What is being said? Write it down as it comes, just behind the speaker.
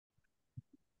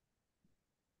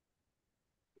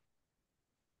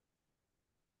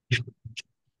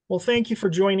Well, thank you for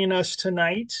joining us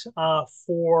tonight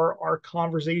for our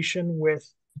conversation with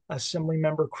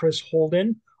Assemblymember Chris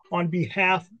Holden on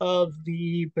behalf of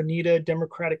the Bonita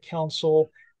Democratic Council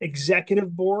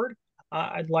Executive Board.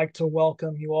 I'd like to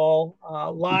welcome you all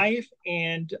live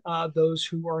and those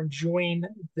who are enjoying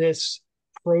this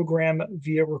program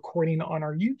via recording on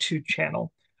our YouTube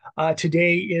channel.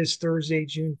 Today is Thursday,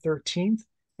 June 13th,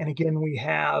 and again, we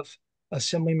have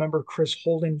Assemblymember Chris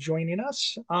Holden joining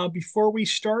us. Before we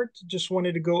start, just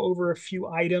wanted to go over a few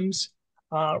items,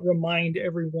 remind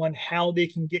everyone how they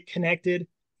can get connected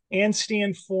and stay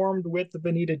informed with the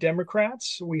Bonita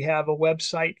Democrats. We have a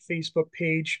website, Facebook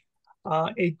page,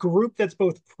 a group that's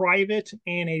both private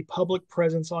and a public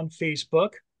presence on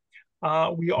Facebook.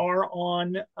 We are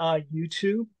on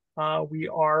YouTube. We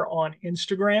are on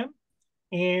Instagram.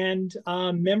 And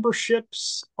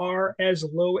memberships are as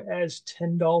low as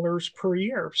 $10 per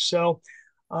year. So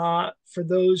for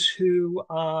those who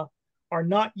are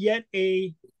not yet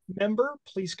a member,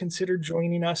 please consider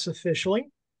joining us officially.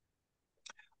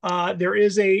 There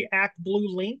is a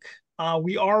ActBlue link.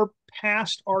 We are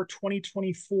past our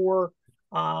 2024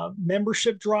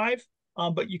 membership drive,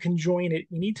 but you can join at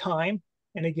any time.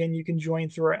 And again, you can join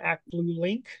through our ActBlue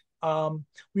link.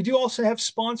 We do also have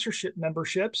sponsorship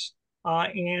memberships.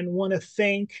 And want to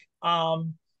thank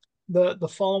the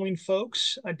following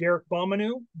folks, Derek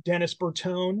Bomanu, Dennis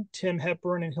Bertone, Tim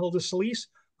Hepburn, and Hilda Solis,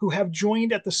 who have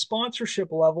joined at the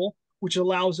sponsorship level, which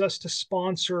allows us to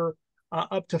sponsor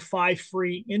up to 5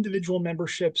 free individual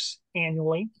memberships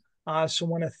annually. So I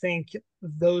want to thank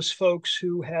those folks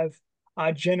who have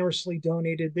generously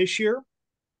donated this year.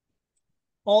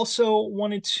 Also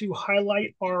wanted to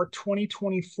highlight our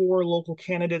 2024 Local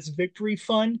Candidates Victory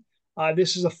Fund.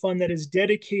 This is a fund that is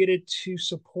dedicated to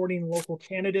supporting local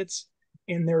candidates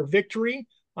in their victory,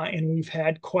 and we've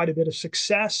had quite a bit of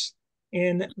success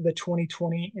in the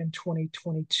 2020 and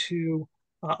 2022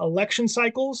 election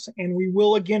cycles, and we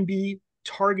will again be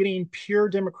targeting pure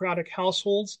Democratic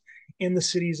households in the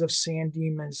cities of San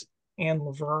Dimas and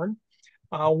Laverne.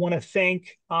 I want to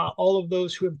thank all of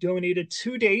those who have donated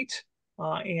to date,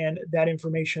 and that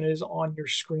information is on your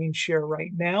screen share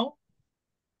right now.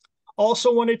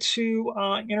 Also wanted to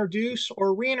introduce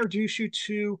or reintroduce you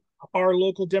to our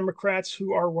local Democrats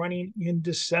who are running in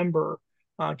December.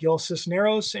 Gil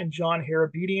Cisneros and John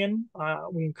Harabedian.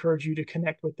 We encourage you to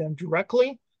connect with them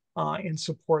directly and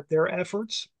support their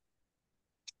efforts.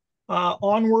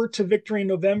 Onward to victory in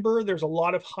November. There's a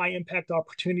lot of high impact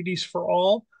opportunities for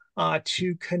all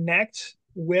to connect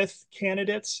with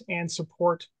candidates and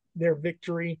support their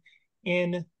victory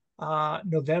in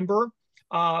November.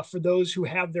 For those who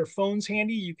have their phones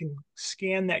handy, you can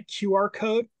scan that QR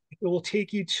code. It will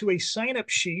take you to a sign-up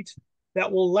sheet that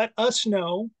will let us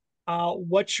know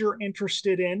what you're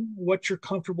interested in, what you're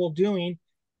comfortable doing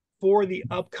for the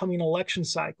upcoming election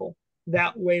cycle.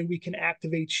 That way we can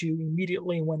activate you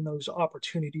immediately when those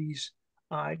opportunities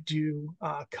do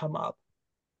come up.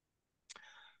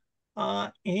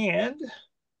 And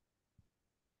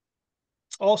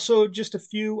also just a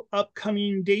few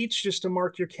upcoming dates just to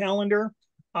mark your calendar.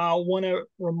 I want to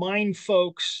remind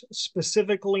folks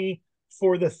specifically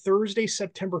for the Thursday,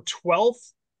 September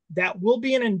 12th, that will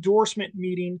be an endorsement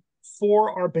meeting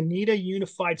for our Bonita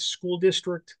Unified School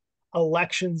District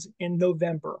elections in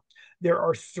November. There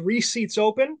are 3 seats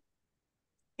open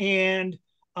and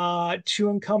 2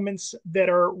 incumbents that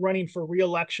are running for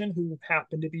re-election who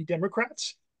happen to be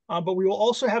Democrats. But we will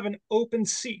also have an open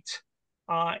seat.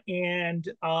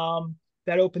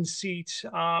 That open seat,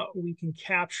 we can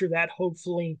capture that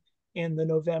hopefully in the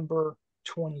November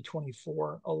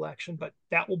 2024 election, but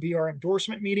that will be our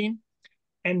endorsement meeting.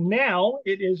 And now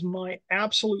it is my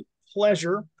absolute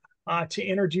pleasure to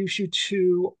introduce you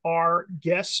to our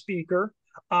guest speaker.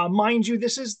 Mind you,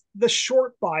 this is the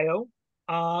short bio.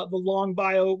 The long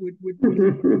bio would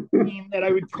mean that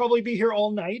I would probably be here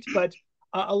all night, but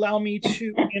allow me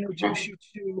to introduce you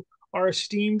to our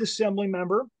esteemed assembly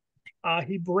member.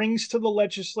 He brings to the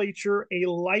legislature a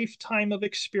lifetime of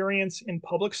experience in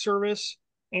public service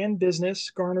and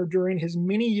business garnered during his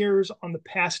many years on the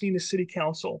Pasadena City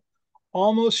Council,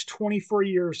 almost 24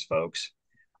 years, folks,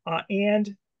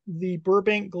 and the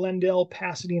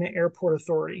Burbank-Glendale-Pasadena Airport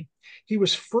Authority. He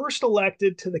was first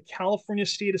elected to the California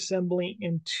State Assembly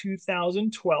in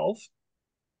 2012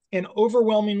 and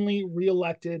overwhelmingly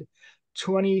reelected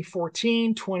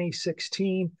 2014,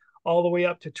 2016, all the way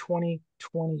up to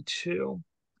 2022.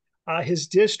 His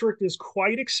district is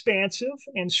quite expansive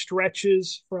and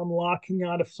stretches from La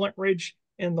Canada Flintridge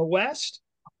in the west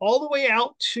all the way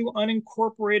out to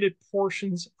unincorporated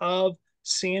portions of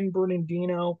San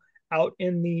Bernardino out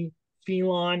in the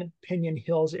Phelan, Pinon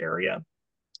Hills area.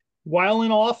 While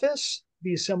in office,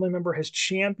 the Assembly member has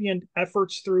championed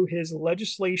efforts through his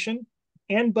legislation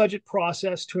and budget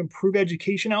process to improve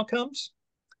education outcomes,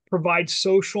 provide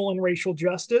social and racial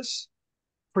justice,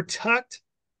 protect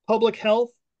public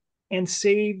health, and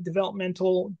save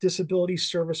developmental disability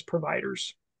service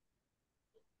providers.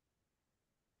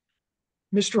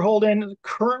 Mr. Holden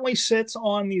currently sits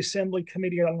on the Assembly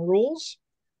Committee on Rules,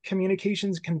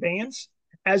 Communications and Conveyance,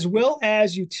 as well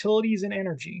as Utilities and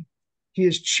Energy. He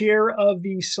is chair of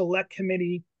the Select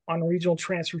Committee on Regional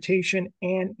Transportation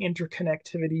and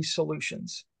Interconnectivity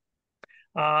Solutions.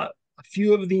 A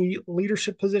few of the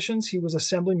leadership positions: he was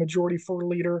Assembly Majority Floor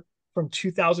Leader from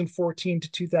 2014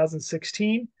 to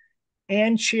 2016,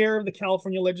 and chair of the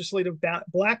California Legislative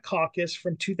Black Caucus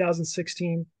from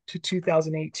 2016 to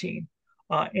 2018.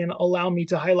 And allow me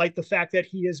to highlight the fact that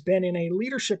he has been in a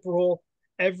leadership role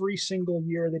every single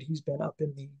year that he's been up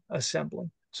in the Assembly.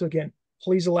 So again,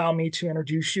 please allow me to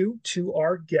introduce you to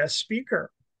our guest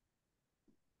speaker.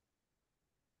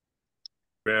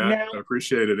 Matt, now, I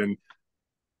appreciate it. And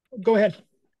go ahead.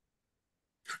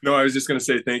 No, I was just going to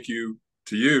say thank you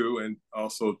to you and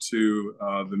also to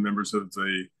the members of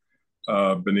the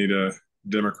Bonita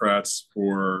Democrats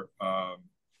for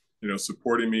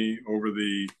supporting me over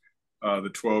the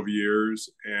 12 years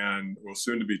and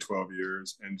soon to be 12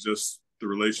 years, and just the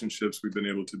relationships we've been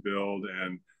able to build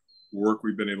and work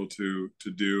we've been able to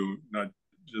do, not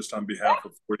just on behalf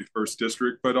of 41st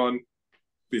District, but on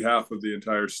behalf of the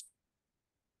entire state.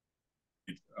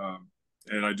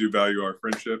 And I do value our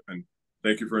friendship, and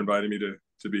thank you for inviting me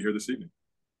to be here this evening.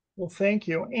 Well, thank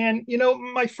you. And,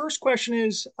 my first question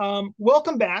is,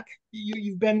 welcome back.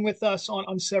 You've been with us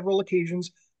on several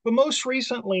occasions, but most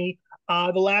recently,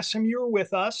 the last time you were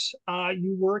with us,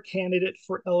 you were a candidate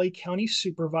for LA County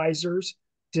Supervisors,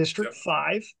 District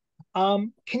 5.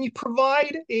 Can you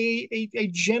provide a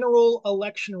general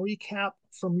election recap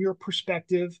from your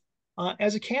perspective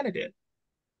as a candidate?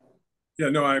 Yeah,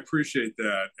 no, I appreciate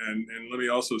that. And let me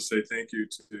also say thank you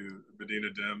to Medina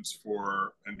Dems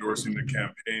for endorsing the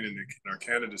campaign and our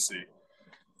candidacy.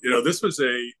 This was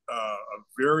a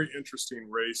very interesting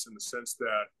race in the sense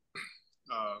that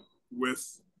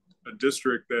with a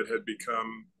district that had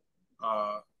become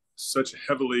such a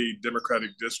heavily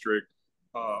Democratic district,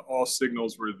 all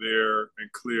signals were there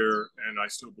and clear, and I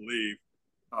still believe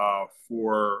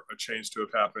for a change to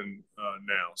have happened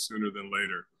now, sooner than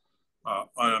later.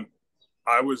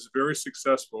 I was very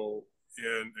successful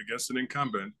against an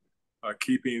incumbent,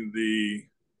 keeping the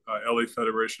LA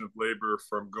Federation of Labor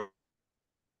from going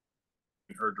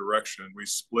in her direction. We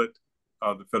split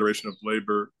the Federation of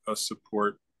Labor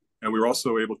support, and we were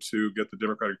also able to get the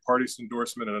Democratic Party's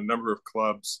endorsement and a number of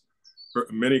clubs,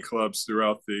 many clubs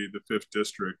throughout the 5th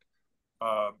District.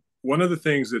 One of the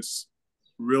things that's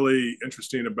really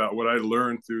interesting about what I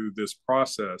learned through this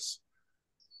process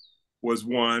was,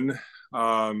 one,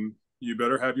 you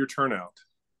better have your turnout,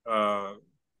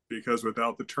 because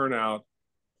without the turnout,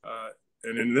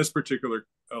 and in this particular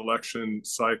election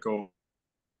cycle,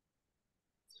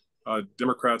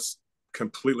 Democrats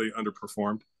completely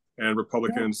underperformed and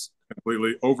Republicans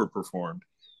completely overperformed.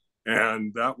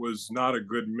 And that was not a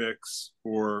good mix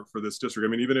for this district. I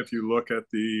mean, even if you look at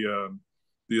the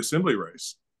Assembly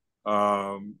race,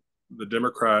 the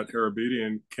Democrat,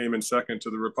 Harabedian, came in second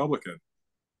to the Republican.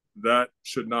 That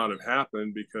should not have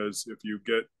happened, because if you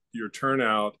get your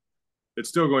turnout, it's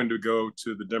still going to go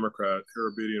to the Democrat.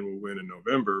 Harabedian will win in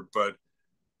November, but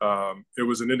it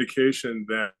was an indication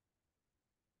that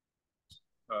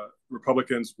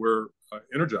Republicans were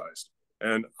energized.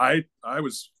 And I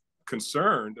was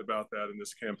concerned about that in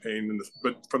this campaign,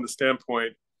 but from the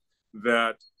standpoint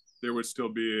that there would still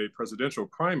be a presidential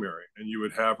primary, and you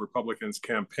would have Republicans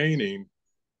campaigning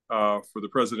for the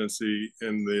presidency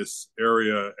in this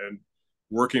area and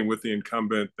working with the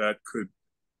incumbent, that could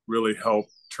really help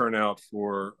turn out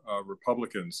for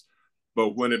Republicans.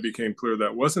 But when it became clear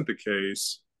that wasn't the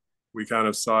case, we kind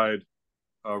of sighed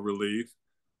relief.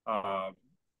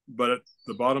 But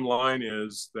the bottom line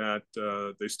is that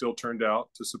they still turned out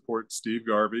to support Steve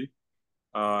Garvey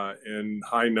in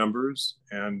high numbers,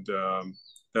 and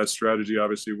that strategy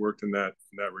obviously worked in that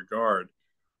regard.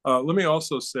 Let me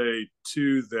also say,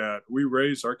 too, that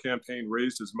our campaign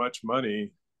raised as much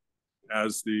money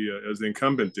as the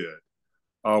incumbent did.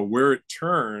 Where it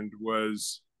turned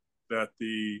was that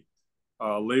the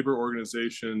labor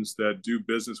organizations that do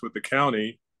business with the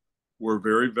county were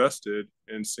very vested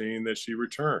in seeing that she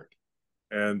returned.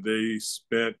 And they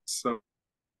spent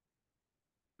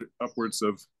upwards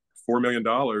of $4 million,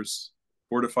 $4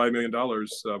 to $5 million,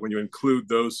 when you include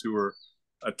those who were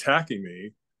attacking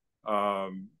me.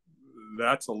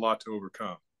 That's a lot to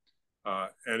overcome.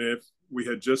 And if we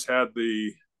had just had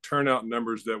the turnout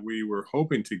numbers that we were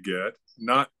hoping to get,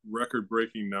 not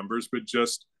record-breaking numbers, but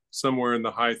just somewhere in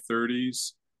the high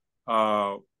 30s,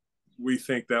 we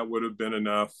think that would have been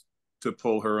enough to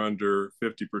pull her under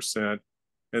 50%.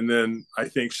 And then I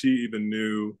think she even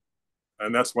knew,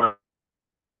 and that's why I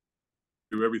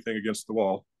do everything against the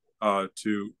wall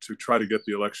to try to get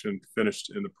the election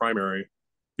finished in the primary,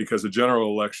 because the general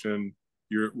election,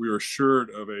 we were assured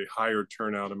of a higher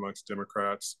turnout amongst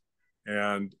Democrats.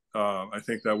 And I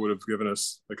think that would have given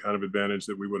us the kind of advantage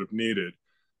that we would have needed.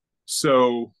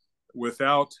 So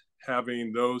without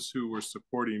having those who were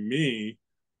supporting me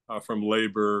from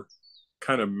labor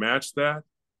kind of match that,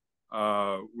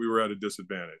 we were at a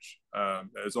disadvantage.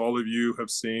 As all of you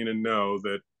have seen and know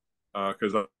that,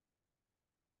 because I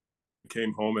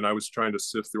came home and I was trying to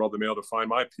sift through all the mail to find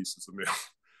my pieces of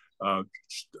mail.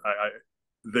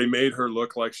 They made her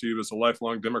look like she was a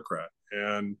lifelong Democrat.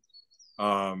 And,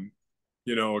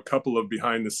 a couple of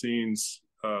behind the scenes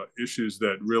issues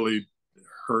that really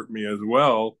hurt me as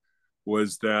well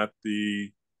was that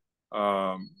the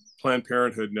Planned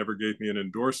Parenthood never gave me an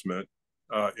endorsement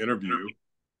interview.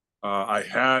 I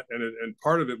had, and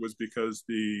part of it was because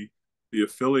the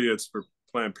affiliates for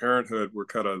Planned Parenthood were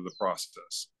cut out of the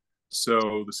process.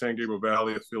 So the San Gabriel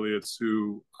Valley affiliates,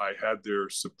 who I had their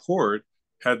support,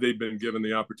 had they been given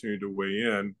the opportunity to weigh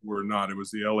in, were not. It was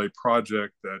the LA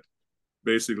Project that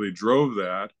basically drove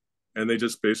that, and they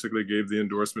just basically gave the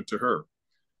endorsement to her.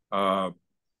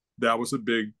 That was a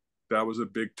big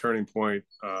turning point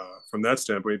from that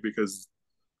standpoint, because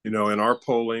in our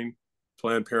polling,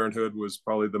 Planned Parenthood was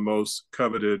probably the most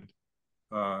coveted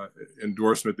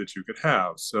endorsement that you could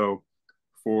have. So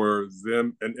for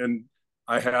them, and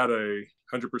I had a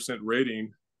 100%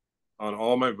 rating on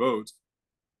all my votes,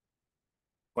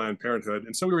 Planned Parenthood,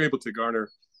 and so we were able to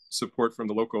garner support from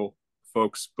the local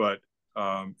folks, but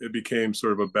it became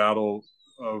sort of a battle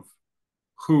of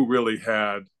who really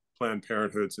had Planned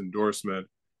Parenthood's endorsement.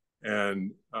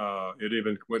 And it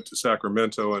even went to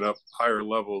Sacramento and up higher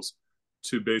levels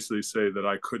to basically say that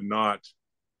I could not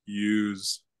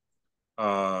use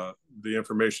the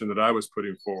information that I was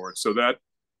putting forward. So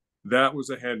that was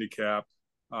a handicap.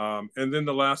 And then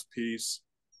the last piece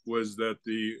was that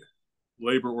the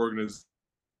labor organization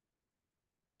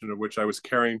of which I was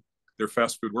carrying their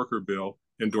fast food worker bill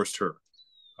endorsed her,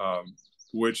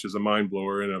 which is a mind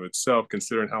blower in and of itself,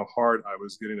 considering how hard I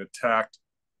was getting attacked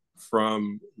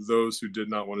from those who did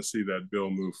not want to see that bill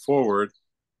move forward,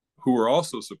 who were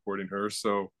also supporting her.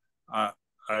 So I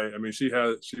mean, she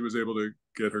was able to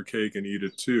get her cake and eat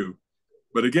it too.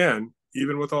 But again,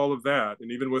 even with all of that,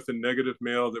 and even with the negative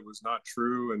mail that was not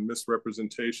true and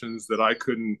misrepresentations that I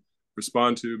couldn't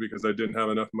respond to because I didn't have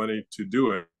enough money to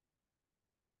do it,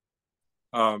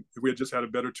 if we had just had a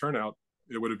better turnout,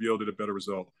 it would have yielded a better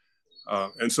result.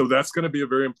 And so that's going to be a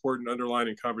very important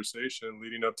underlining conversation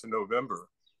leading up to November,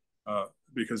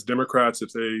 because Democrats,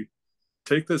 if they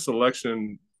take this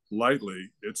election lightly,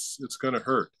 it's going to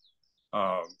hurt.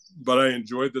 But I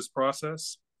enjoyed this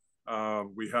process.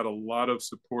 We had a lot of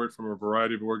support from a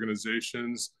variety of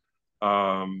organizations,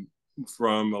 from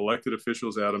elected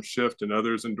officials. Adam Schiff and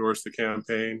others endorsed the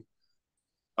campaign.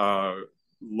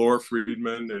 Laura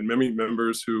Friedman and many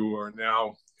members who are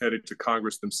now headed to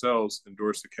Congress themselves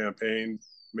endorsed the campaign,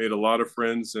 made a lot of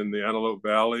friends in the Antelope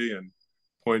Valley and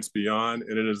points beyond,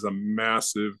 and it is a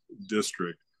massive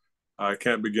district. I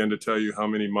can't begin to tell you how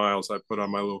many miles I put on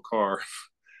my little car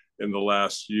in the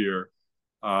last year.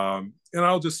 And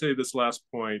I'll just say this last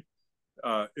point.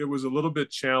 It was a little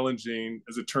bit challenging,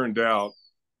 as it turned out,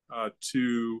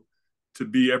 to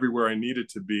be everywhere I needed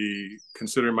to be,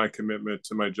 considering my commitment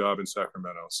to my job in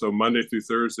Sacramento. So Monday through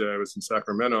Thursday, I was in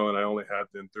Sacramento, and I only had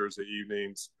then Thursday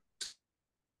evenings,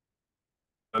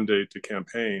 Sunday to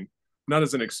campaign. Not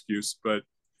as an excuse, but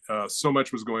so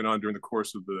much was going on during the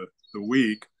course of the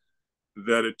week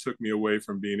that it took me away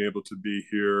from being able to be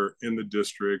here in the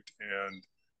district and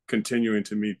continuing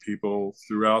to meet people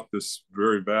throughout this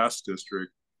very vast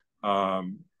district,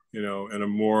 in a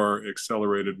more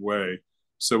accelerated way.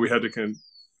 So we had to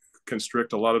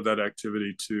constrict a lot of that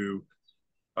activity to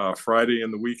Friday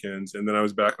and the weekends, and then I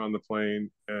was back on the plane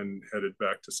and headed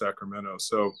back to Sacramento.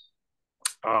 So,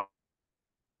 and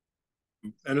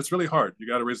it's really hard. You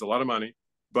got to raise a lot of money,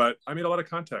 but I made a lot of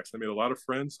contacts. I made a lot of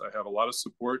friends. I have a lot of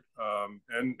support,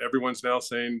 and everyone's now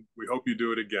saying, "We hope you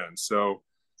do it again." So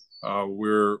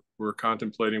we're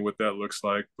contemplating what that looks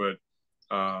like, but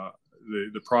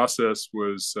the process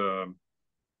was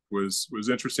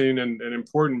interesting and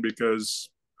important, because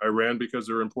I ran because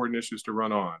there were important issues to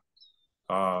run on.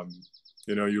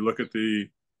 You look at the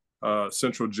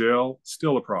central jail,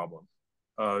 still a problem.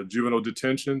 juvenile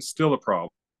detention, still a problem.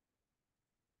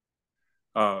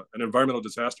 An environmental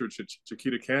disaster at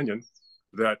Chiquita Canyon,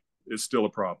 that is still a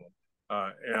problem.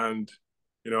 And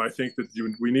I think that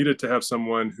we needed to have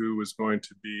someone who was going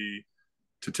to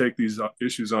take these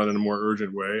issues on in a more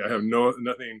urgent way. I have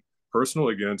nothing personal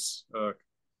against the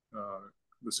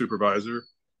supervisor,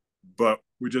 but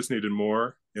we just needed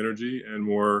more energy and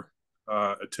more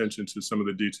attention to some of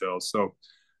the details. So,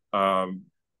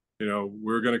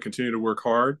 we're going to continue to work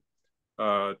hard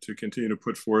to continue to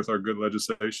put forth our good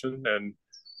legislation and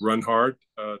run hard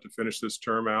to finish this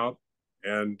term out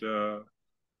and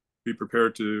be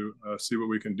prepared to see what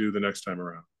we can do the next time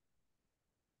around.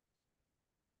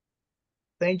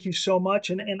 Thank you so much.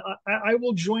 And I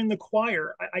will join the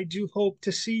choir. I do hope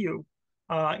to see you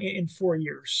in 4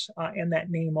 years and that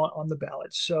name on the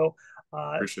ballot. So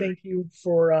thank you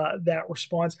for that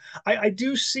response. I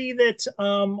do see that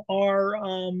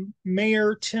our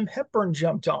Mayor Tim Hepburn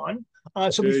jumped on.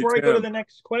 So before I go to the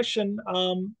next question,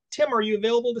 Tim, are you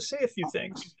available to say a few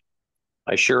things?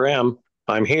 I sure am.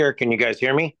 I'm here. Can you guys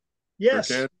hear me?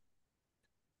 Yes.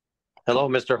 Hello,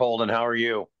 Mr. Holden. How are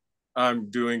you? I'm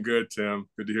doing good, Tim.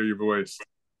 Good to hear your voice.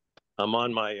 I'm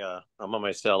on my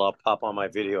cell. I'll pop on my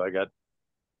video. There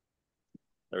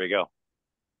we go.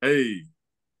 Hey,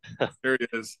 there he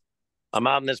is. I'm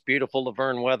out in this beautiful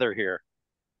Laverne weather here.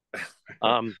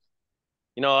 I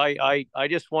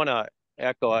just want to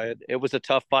echo. It was a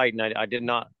tough fight, and I didn't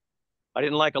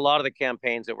like a lot of the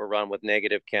campaigns that were run with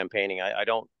negative campaigning. I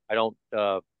don't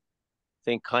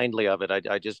think kindly of it.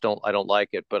 I just don't like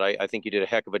it. But I think you did a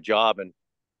heck of a job, and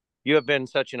you have been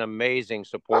such an amazing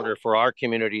supporter for our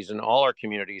communities and all our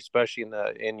communities, especially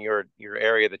in your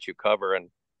area that you cover. And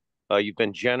you've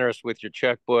been generous with your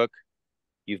checkbook.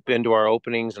 You've been to our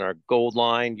openings and our gold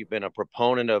line. You've been a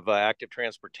proponent of active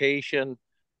transportation,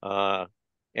 and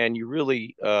you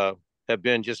really have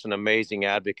been just an amazing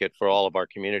advocate for all of our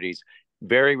communities.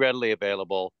 Very readily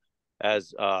available,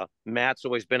 as Matt's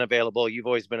always been available. You've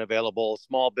always been available.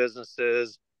 Small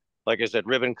businesses, like I said,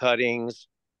 ribbon cuttings,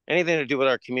 anything to do with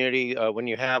our community. When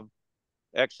you have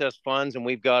excess funds and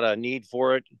we've got a need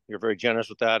for it, you're very generous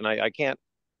with that. And I can't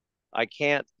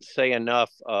say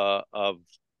enough of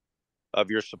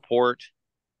your support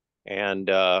and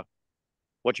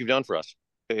what you've done for us.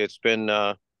 It's been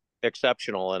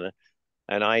exceptional,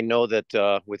 and I know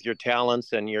that with your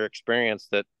talents and your experience,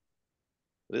 that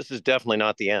this is definitely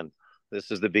not the end. This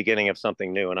is the beginning of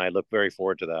something new, and I look very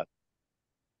forward to that.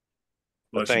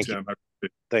 Thank you, Tim.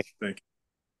 Thank you.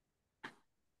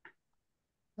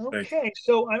 Okay,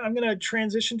 so I'm going to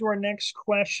transition to our next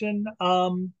question.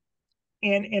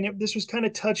 This was kind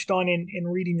of touched on in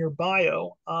reading your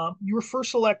bio. You were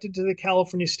first elected to the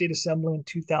California State Assembly in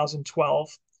 2012,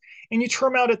 and you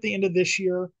term out at the end of this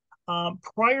year.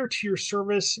 Prior to your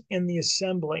service in the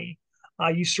Assembly,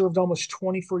 you served almost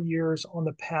 24 years on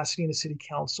the Pasadena City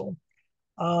Council.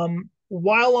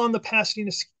 While on the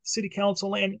Pasadena City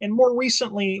Council and more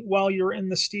recently while you're in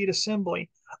the State Assembly,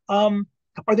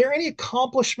 are there any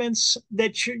accomplishments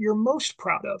that you're most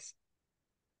proud of?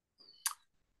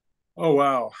 Oh,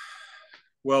 wow.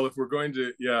 Well, if we're going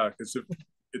to,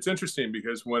 it's interesting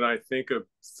because when I think of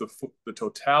the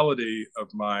totality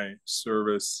of my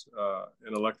service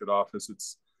in elected office,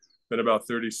 it's been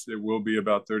it will be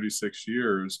about 36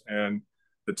 years. And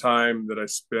the time that I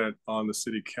spent on the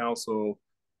city council,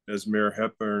 as Mayor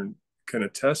Hepburn can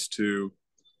attest to,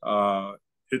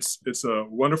 it's a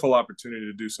wonderful opportunity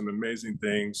to do some amazing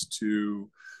things to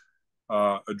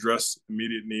address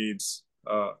immediate needs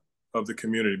of the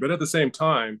community. But at the same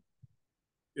time,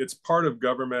 it's part of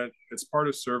government, it's part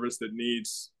of service that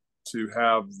needs to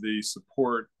have the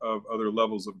support of other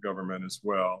levels of government as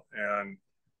well. And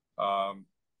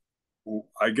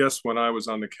I guess when I was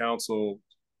on the council,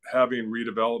 having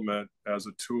redevelopment as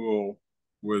a tool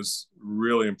was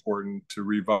really important to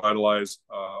revitalize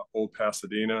old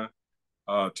Pasadena,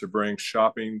 to bring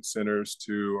shopping centers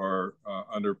to our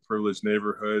underprivileged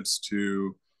neighborhoods,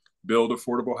 to build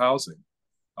affordable housing.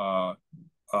 I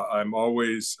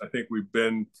think we've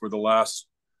been for the last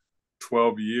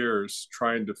 12 years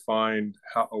trying to find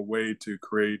a way to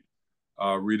create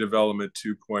redevelopment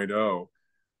 2.0.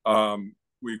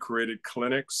 We created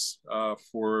clinics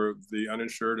for the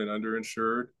uninsured and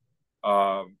underinsured.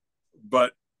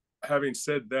 But having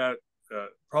said that,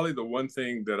 probably the one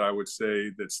thing that I would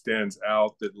say that stands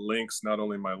out that links not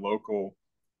only my local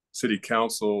city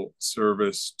council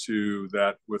service to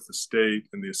that with the state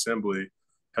and the assembly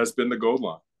has been the gold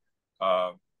line.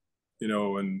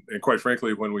 And quite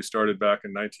frankly, when we started back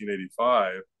in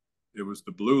 1985, it was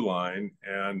the blue line,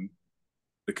 and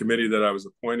the committee that I was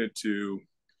appointed to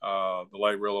the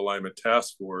Light Rail Alignment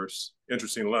Task Force.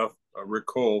 Interesting enough, Rick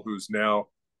Cole, who's now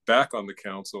back on the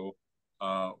council,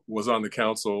 was on the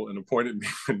council and appointed me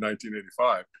in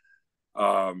 1985.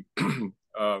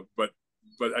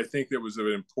 But I think that was an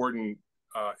important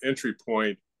entry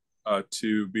point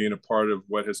to being a part of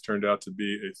what has turned out to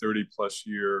be a 30-plus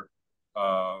year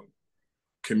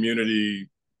community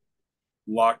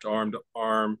locked arm to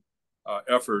arm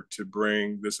effort to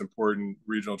bring this important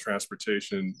regional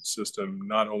transportation system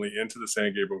not only into the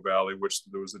San Gabriel Valley, which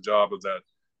there was the job of that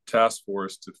task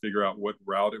force to figure out what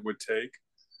route it would take,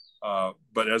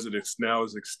 but as it is now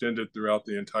is extended throughout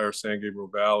the entire San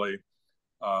Gabriel Valley,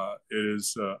 it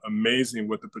is amazing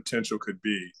what the potential could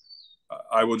be.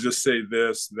 I will just say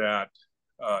this, that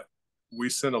we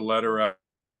sent a letter out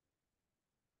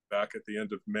back at the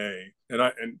end of May,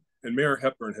 and Mayor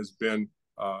Hepburn has been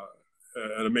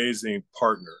an amazing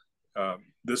partner.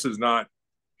 This is not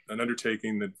an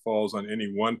undertaking that falls on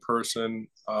any one person.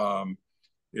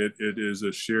 It is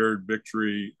a shared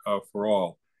victory for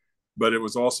all. But it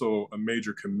was also a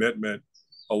major commitment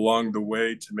along the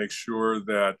way to make sure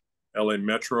that LA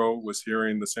Metro was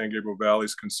hearing the San Gabriel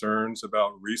Valley's concerns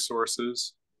about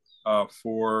resources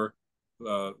for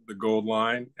the Gold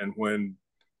Line, and when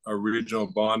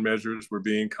regional bond measures were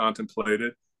being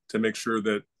contemplated, to make sure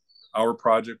that our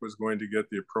project was going to get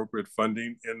the appropriate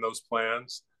funding in those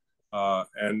plans.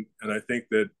 And I think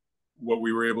that what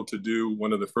we were able to do,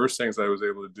 one of the first things I was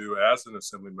able to do as an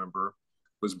Assembly member,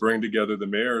 was bring together the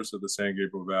mayors of the San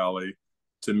Gabriel Valley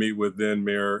to meet with then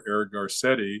Mayor Eric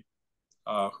Garcetti,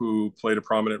 who played a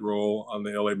prominent role on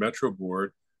the LA Metro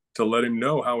Board, to let him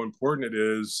know how important it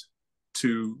is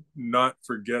to not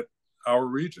forget our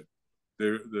region.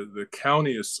 The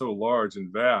county is so large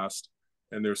and vast,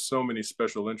 and there's so many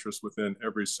special interests within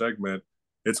every segment.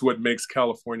 It's what makes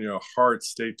California a hard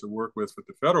state to work with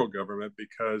the federal government,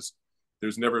 because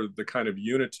there's never the kind of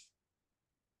unity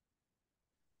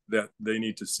that they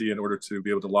need to see in order to be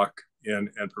able to lock in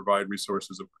and provide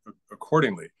resources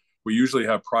accordingly. We usually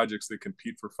have projects that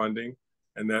compete for funding,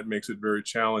 and that makes it very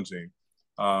challenging.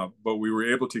 But we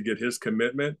were able to get his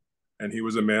commitment, and he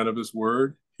was a man of his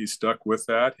word. He stuck with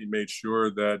that. He made sure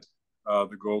that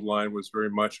the Gold Line was very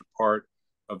much a part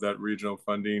of that regional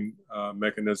funding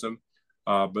mechanism.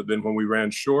 But then when we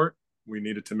ran short, we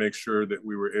needed to make sure that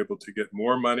we were able to get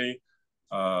more money.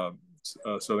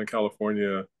 Southern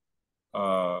California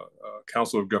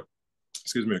Council of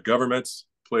Governments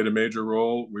played a major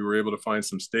role. We were able to find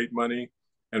some state money.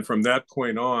 And from that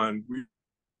point on,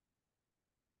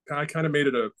 I kind of made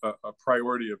it a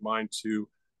priority of mine to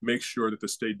make sure that the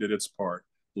state did its part.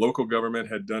 Local government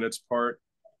had done its part,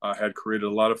 had created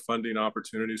a lot of funding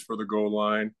opportunities for the Gold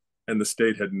Line, and the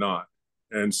state had not.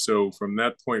 And so from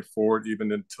that point forward,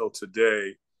 even until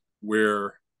today,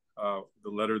 where the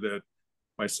letter that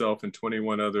myself and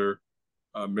 21 other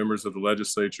members of the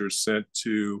legislature sent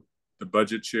to the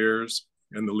budget chairs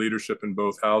and the leadership in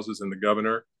both houses and the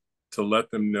governor to let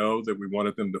them know that we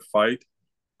wanted them to fight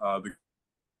the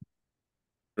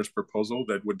proposal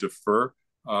that would defer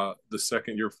the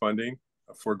second year funding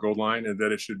for Gold Line, and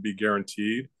that it should be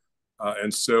guaranteed.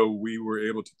 And so we were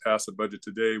able to pass a budget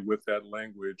today with that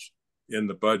language in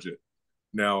the budget.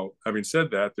 Now, having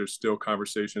said that, there's still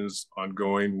conversations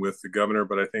ongoing with the governor,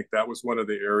 but I think that was one of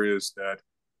the areas that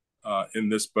in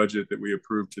this budget that we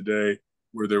approved today,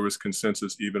 where there was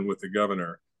consensus even with the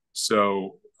governor.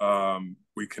 So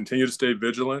we continue to stay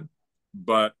vigilant,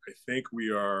 but I think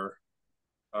we are,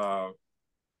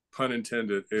 pun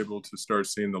intended, able to start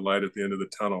seeing the light at the end of the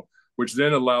tunnel, which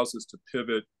then allows us to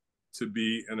pivot to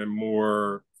be in a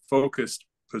more focused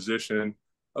position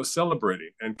of celebrating,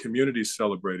 and communities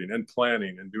celebrating and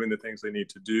planning and doing the things they need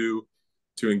to do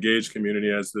to engage community,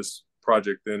 as this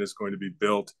project then is going to be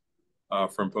built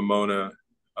from Pomona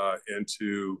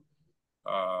into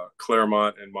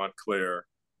Claremont and Montclair.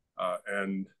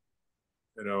 And,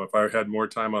 you know, if I had more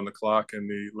time on the clock in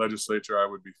the legislature, I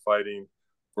would be fighting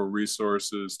for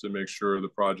resources to make sure the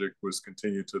project was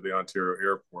continued to the Ontario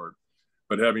airport.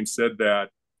 But having said that,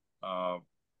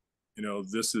 you know,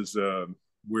 this is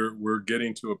we're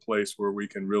getting to a place where we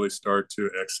can really start to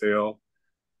exhale.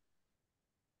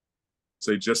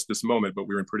 Say just this moment, but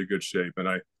we're in pretty good shape, and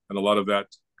a lot of that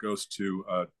goes to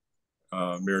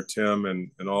Mayor Tim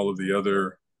and all of the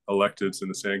other electeds in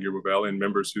the San Gabriel Valley and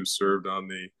members who served on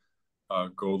the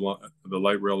the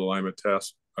Light Rail Alignment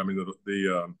Task. I mean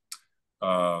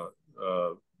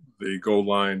the Gold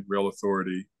Line Rail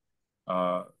Authority.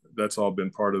 That's all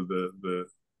been part of the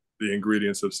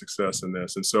ingredients of success in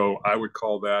this. And so I would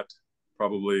call that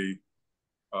probably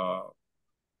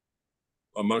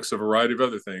amongst a variety of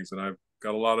other things. And I've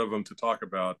got a lot of them to talk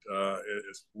about.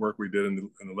 It's work we did in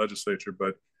the legislature,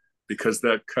 but because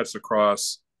that cuts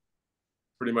across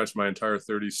pretty much my entire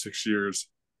 36 years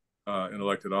in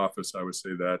elected office, I would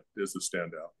say that is the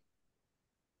standout.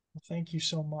 Thank you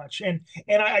so much. And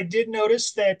I did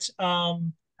notice that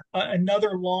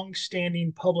another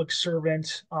long-standing public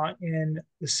servant in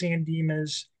the San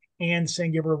Dimas and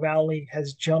San Gabriel Valley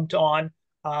has jumped on.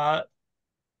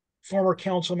 Former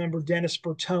council member Dennis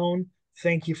Bertone,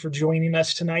 thank you for joining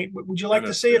us tonight. Would you like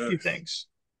to say a few things?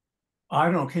 I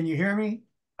don't know. Can you hear me?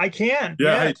 I can.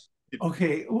 Yeah. Yes.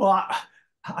 Okay. Well,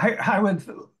 I would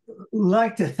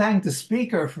like to thank the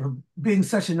speaker for being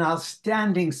such an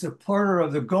outstanding supporter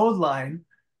of the Gold Line.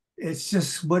 It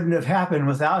just wouldn't have happened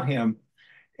without him.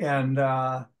 And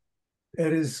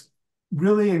it is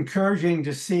really encouraging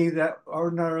to see that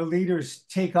our leaders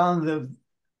take on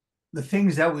the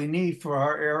things that we need for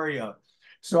our area.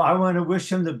 So I want to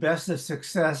wish him the best of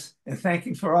success and thank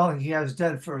him for all he has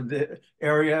done for the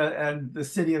area and the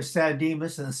city of San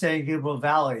Dimas and the San Gabriel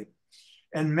Valley.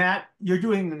 And Matt, you're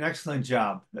doing an excellent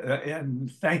job.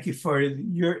 And thank you for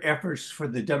your efforts for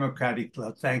the Democratic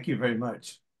Club. Thank you very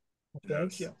much.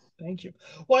 Thank you. Thank you.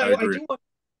 Well, I do want,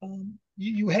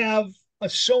 you have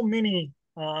so many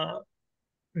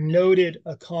noted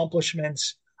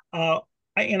accomplishments.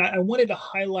 And I wanted to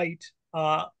highlight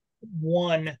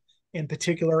one in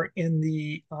particular in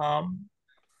the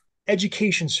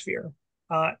education sphere.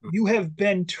 You have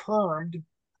been termed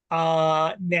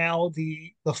now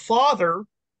the father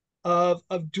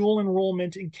of dual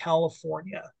enrollment in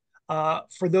California.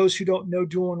 For those who don't know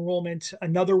dual enrollment,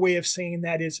 another way of saying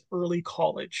that is early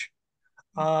college.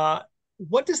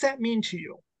 What does that mean to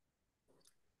you?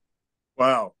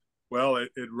 Wow. Well,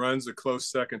 it runs a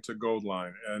close second to Gold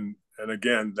Line. And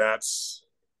again, that's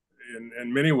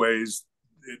in many ways,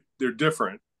 they're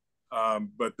different.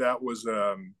 But that was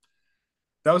an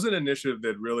initiative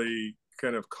that really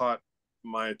kind of caught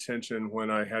my attention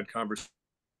when I had conversations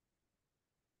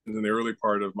in the early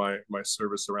part of my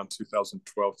service around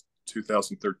 2012,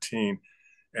 2013.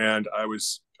 And I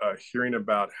was hearing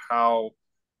about how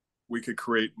we could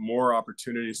create more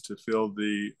opportunities to fill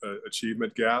the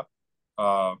achievement gap,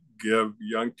 give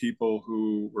young people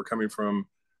who were coming from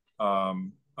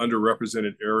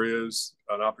underrepresented areas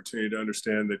an opportunity to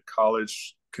understand that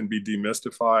college can be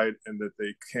demystified and that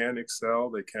they can excel,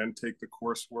 they can take the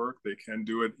coursework, they can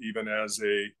do it even as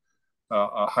a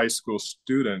high school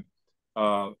student.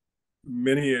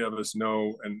 Many of us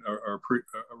know and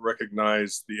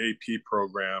recognize the AP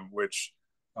program, which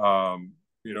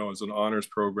is an honors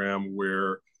program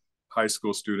where high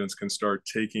school students can start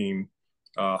taking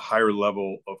higher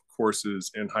level of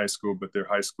courses in high school, but their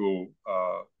high school,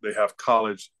 they have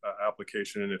college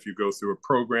application. And if you go through a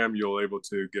program, you're able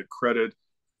to get credit.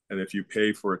 And if you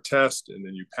pay for a test and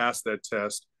then you pass that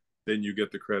test, then you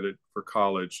get the credit for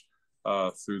college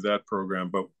through that program.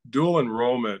 But dual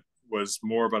enrollment was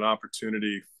more of an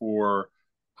opportunity for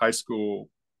high school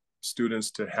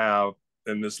students to have,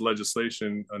 in this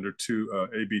legislation under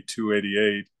AB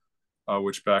 288,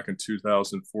 which back in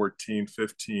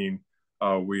 2014-15,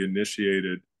 we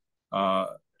initiated.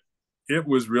 It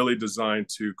was really designed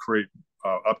to create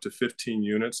up to 15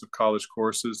 units of college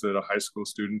courses that a high school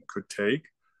student could take.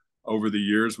 Over the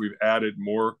years, we've added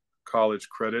more college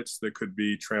credits that could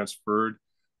be transferred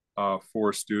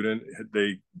for a student.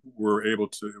 They were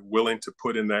willing to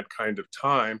put in that kind of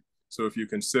time. So if you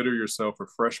consider yourself a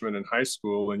freshman in high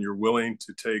school and you're willing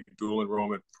to take dual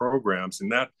enrollment programs,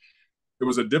 and that it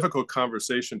was a difficult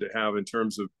conversation to have in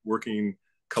terms of working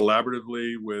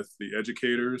collaboratively with the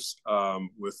educators,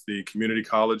 with the community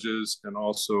colleges, and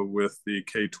also with the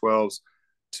K-12s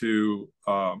to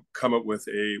come up with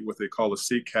what they call a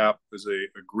CCAP, as a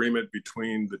agreement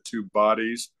between the two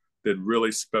bodies that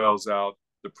really spells out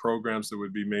the programs that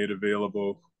would be made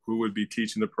available, who would be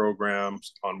teaching the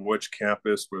programs, on which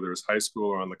campus, whether it's high school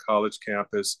or on the college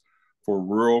campus, for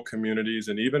rural communities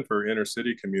and even for inner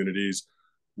city communities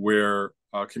where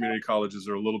community colleges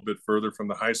are a little bit further from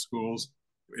the high schools.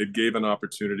 It gave an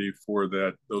opportunity for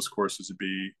those courses to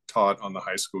be taught on the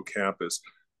high school campus.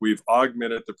 We've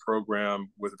augmented the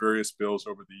program with various bills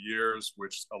over the years,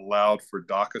 which allowed for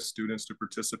DACA students to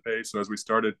participate. So as we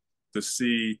started to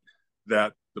see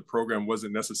that the program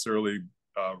wasn't necessarily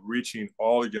reaching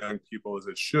all young people as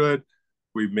it should,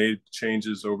 we've made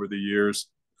changes over the years,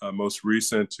 most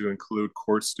recent to include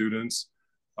court students,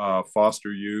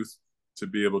 foster youth, to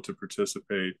be able to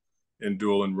participate in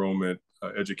dual enrollment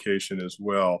education as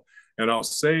well. And I'll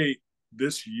say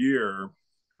this year,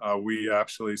 we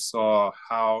actually saw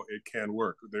how it can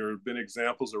work. There have been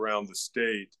examples around the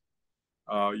state,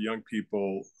 young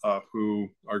people who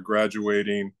are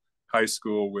graduating high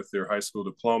school with their high school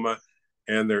diploma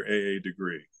and their AA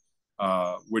degree,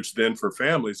 which then for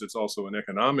families, it's also an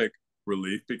economic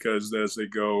relief, because as they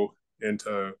go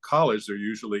into college, they're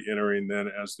usually entering then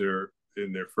as they're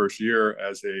in their first year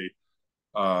as a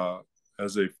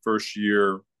first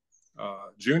year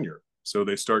junior. So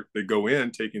they go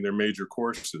in taking their major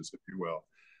courses, if you will.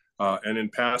 And in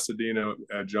Pasadena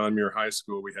at John Muir High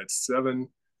School, we had 7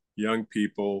 young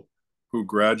people who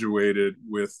graduated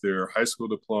with their high school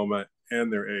diploma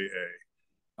and their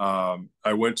AA.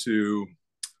 I went to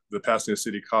the Pasadena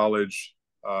City College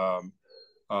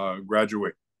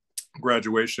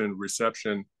graduation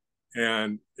reception,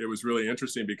 and it was really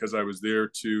interesting because I was there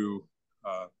to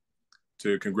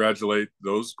congratulate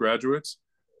those graduates,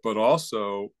 but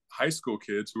also high school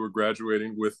kids who were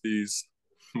graduating with these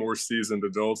more seasoned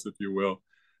adults, if you will.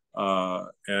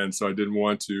 And so I didn't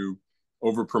want to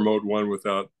over promote one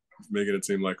without making it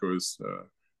seem like I was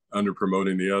under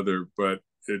promoting the other, but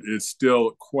it's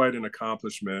still quite an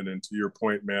accomplishment. And to your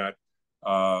point, Matt,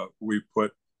 we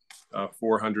put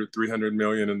 300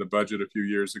 million in the budget a few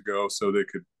years ago so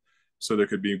there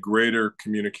could be greater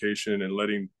communication and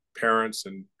letting parents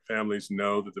and families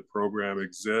know that the program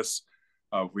exists.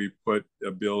 We put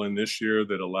a bill in this year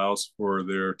that allows for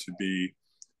there to be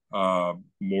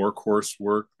more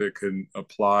coursework that can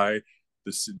apply.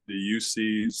 The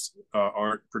UCs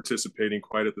aren't participating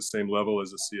quite at the same level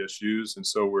as the CSUs, and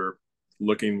so we're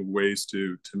looking ways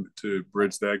to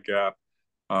bridge that gap.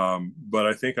 But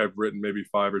I think I've written maybe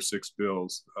 5 or 6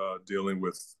 bills dealing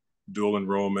with dual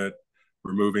enrollment,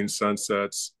 removing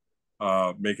sunsets,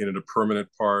 making it a permanent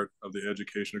part of the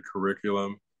education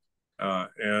curriculum.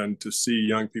 And to see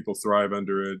young people thrive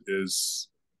under it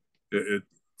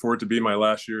for it to be my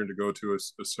last year and to go to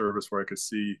a service where I could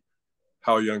see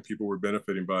how young people were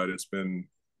benefiting by it, it's been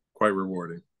quite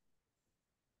rewarding.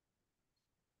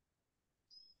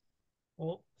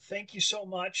 Well, thank you so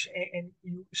much. And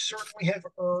you certainly have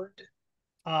earned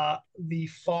the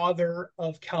Father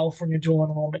of California Dual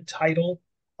Enrollment title.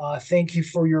 Thank you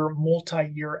for your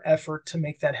multi-year effort to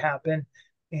make that happen.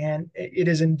 And it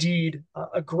is indeed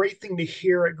a great thing to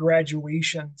hear at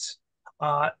graduations,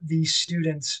 these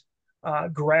students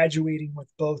graduating with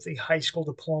both a high school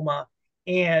diploma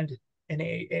and an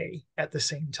AA at the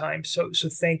same time. So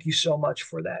thank you so much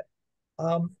for that.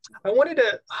 I wanted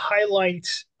to highlight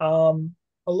a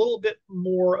little bit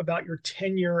more about your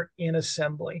tenure in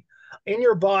Assembly. In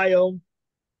your bio,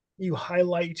 you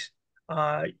highlight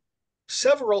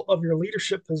several of your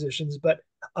leadership positions, but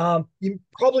you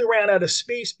probably ran out of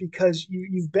space because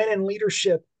you've been in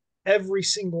leadership every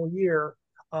single year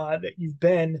that you've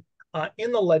been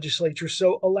in the legislature.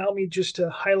 So allow me just to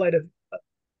highlight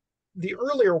the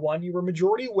earlier one. You were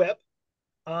majority whip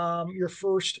your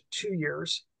first 2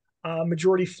 years,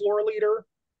 majority floor leader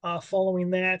following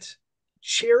that,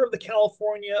 chair of the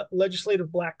California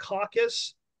Legislative Black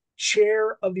Caucus,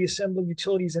 chair of the Assembly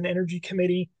Utilities and Energy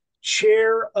Committee,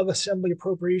 chair of Assembly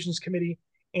Appropriations Committee,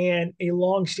 and a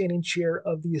longstanding chair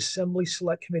of the Assembly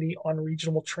Select Committee on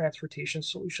Regional Transportation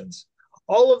Solutions.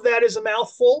 All of that is a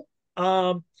mouthful,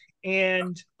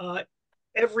 and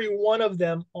every one of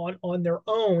them on their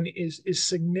own is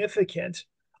significant.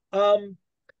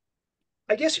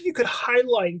 I guess if you could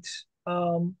highlight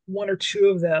 1 or 2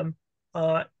 of them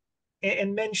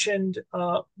and mentioned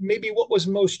maybe what was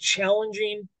most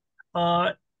challenging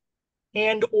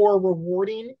and or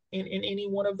rewarding in any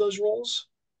one of those roles.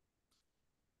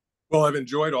 Well, I've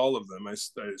enjoyed all of them. I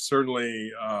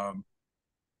certainly,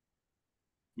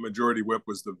 majority whip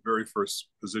was the very first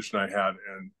position I had,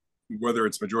 and whether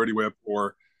it's majority whip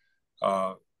or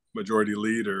majority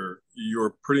leader,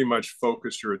 you're pretty much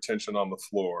focused your attention on the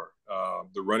floor,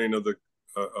 the running of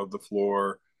the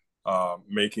floor,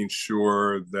 making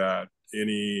sure that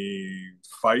any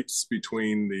fights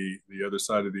between the other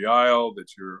side of the aisle,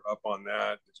 that you're up on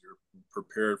that you're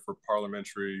prepared for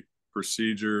parliamentary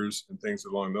procedures and things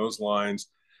along those lines,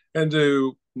 and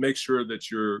to make sure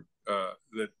that you're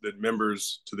that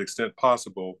members, to the extent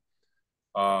possible,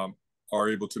 are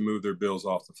able to move their bills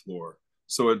off the floor.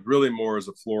 So it really more is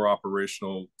a floor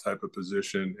operational type of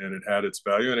position, and it had its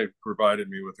value, and it provided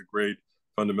me with a great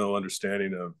fundamental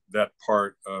understanding of that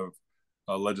part of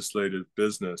legislative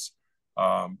business.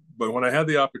 But when I had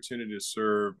the opportunity to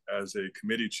serve as a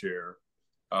committee chair,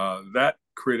 that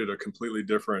created a completely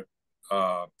different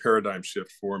paradigm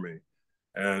shift for me.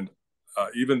 And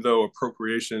even though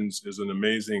appropriations is an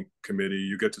amazing committee,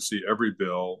 you get to see every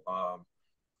bill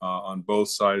on both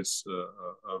sides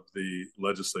of the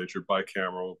legislature,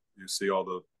 bicameral. You see all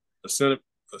the Senate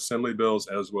assembly bills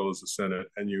as well as the Senate,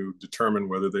 and you determine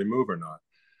whether they move or not.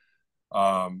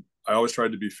 I always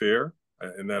tried to be fair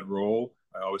in that role.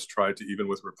 I always try to, even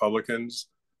with Republicans,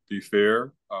 be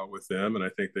fair with them, and I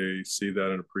think they see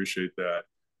that and appreciate that.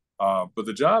 But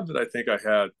the job that I think I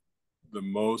had the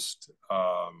most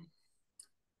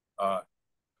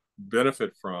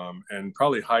benefit from, and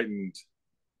probably heightened,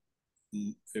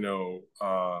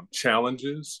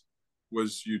 challenges,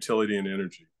 was utility and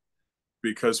energy.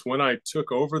 Because when I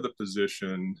took over the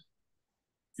position,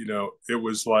 it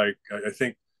was like, I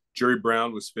think Jerry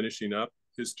Brown was finishing up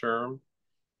his term,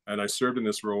 and I served in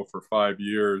this role for 5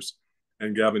 years,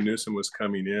 and Gavin Newsom was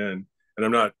coming in. And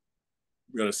I'm not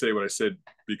going to say what I said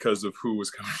because of who was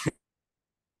coming in,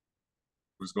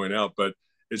 was going out, but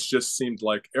it just seemed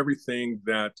like everything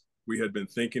that we had been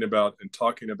thinking about and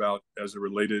talking about as it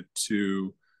related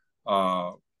to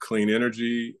clean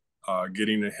energy,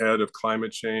 getting ahead of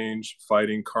climate change,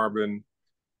 fighting carbon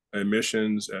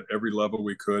emissions at every level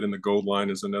we could. And the Gold Line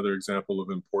is another example of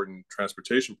an important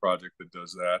transportation project that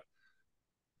does that.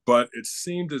 But it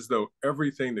seemed as though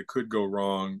everything that could go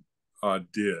wrong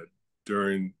did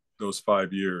during those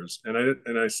 5 years.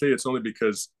 And I say it's only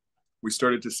because we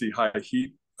started to see high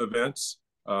heat events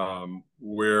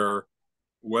where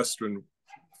Western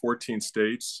 14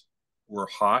 states were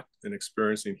hot and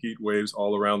experiencing heat waves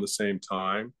all around the same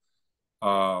time.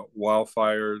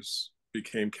 Wildfires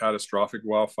became catastrophic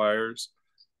wildfires.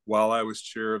 While I was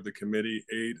chair of the committee,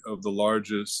 8 of the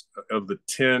largest of the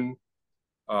 10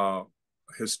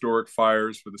 historic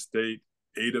fires for the state,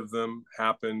 8 of them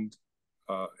happened.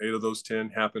 8 of those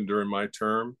 10 happened during my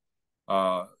term.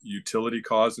 Utility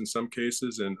caused in some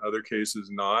cases, and other cases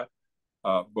not.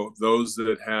 But those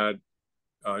that had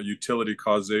utility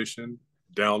causation,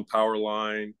 down power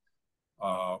line,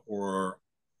 or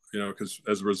because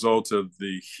as a result of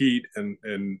the heat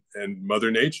and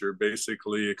Mother Nature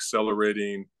basically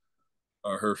accelerating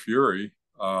her fury,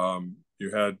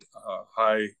 you had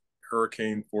high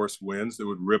hurricane force winds that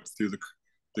would rip through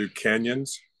the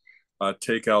canyons,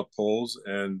 take out poles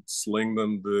and sling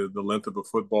them the length of a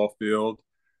football field.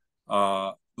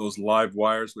 Those live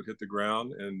wires would hit the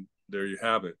ground, and there you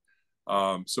have it.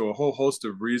 So a whole host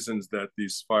of reasons that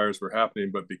these fires were happening,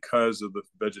 but because of the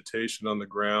vegetation on the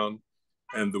ground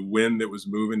and the wind that was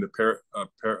moving, the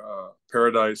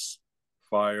Paradise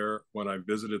Fire, when I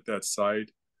visited that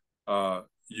site,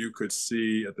 you could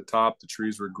see at the top the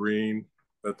trees were green.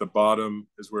 At the bottom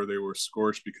is where they were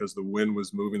scorched because the wind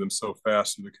was moving them so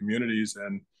fast through the communities.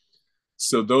 And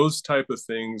so those type of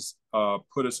things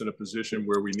put us in a position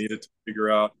where we needed to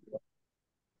figure out,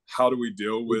 how do we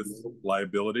deal with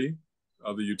liability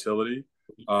of the utility?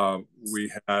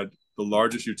 We had the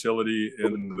largest utility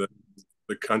in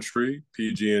the country,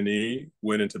 PG&E,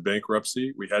 went into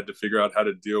bankruptcy. We had to figure out how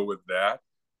to deal with that.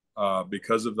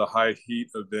 Because of the high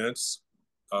heat events,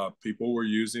 people were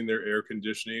using their air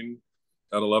conditioning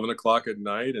at 11 o'clock at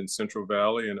night in Central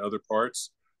Valley and other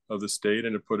parts of the state,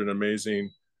 and it put an amazing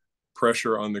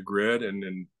pressure on the grid. And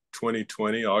in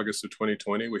 2020, August of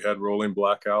 2020, we had rolling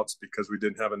blackouts because we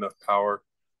didn't have enough power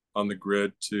on the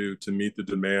grid to meet the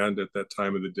demand at that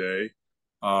time of the day.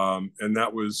 And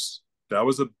that was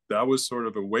sort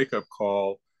of a wake-up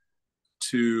call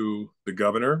to the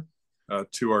governor,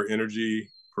 to our energy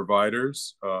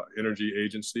providers, energy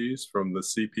agencies, from the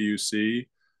CPUC,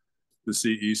 the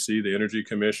CEC, the Energy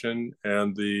Commission,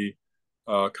 and the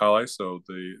CAISO,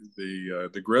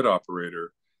 the grid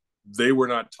operator. They were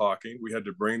not talking. We had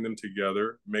to bring them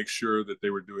together, make sure that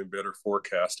they were doing better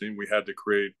forecasting. We had to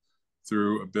create,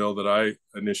 through a bill that I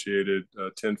initiated,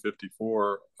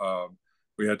 1054,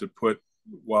 we had to put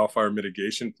wildfire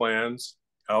mitigation plans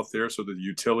out there so that the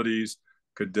utilities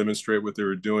could demonstrate what they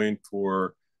were doing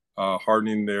for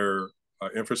hardening their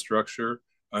infrastructure,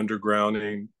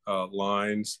 undergrounding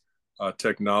lines,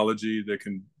 technology that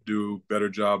can do a better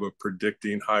job of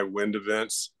predicting high wind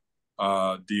events,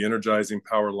 de-energizing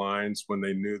power lines when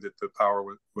they knew that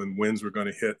when winds were going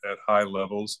to hit at high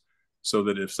levels, so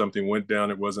that if something went down,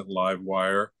 it wasn't live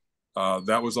wire.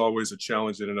 That was always a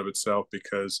challenge in and of itself,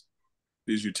 because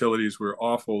these utilities were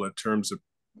awful in terms of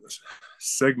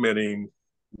segmenting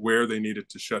where they needed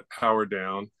to shut power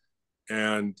down,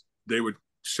 and they would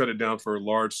shut it down for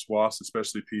large swaths,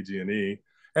 especially PG&E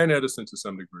and Edison to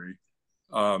some degree.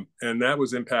 And that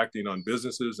was impacting on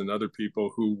businesses and other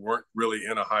people who weren't really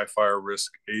in a high fire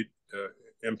risk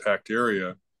impact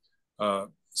area.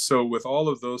 So with all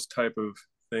of those type of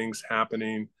things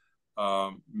happening,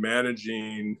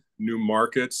 managing new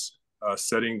markets,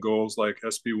 setting goals like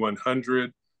SB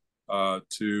 100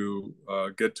 to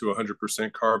get to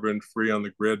 100% carbon free on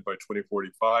the grid by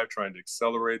 2045, trying to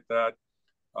accelerate that,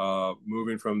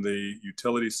 moving from the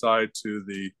utility side to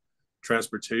the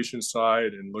transportation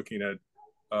side and looking at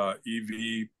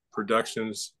EV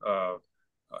productions,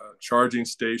 charging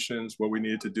stations, what we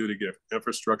needed to do to get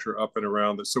infrastructure up and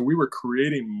around this. So we were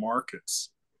creating markets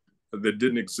that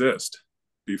didn't exist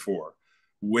before.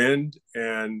 Wind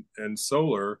and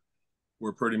solar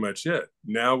were pretty much it.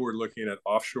 Now we're looking at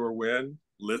offshore wind,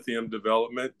 lithium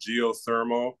development,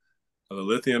 geothermal, the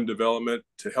lithium development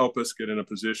to help us get in a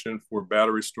position for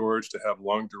battery storage to have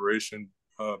long duration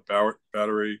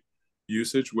battery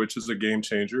usage, which is a game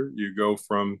changer. You go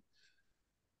from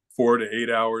 4 to 8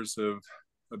 hours of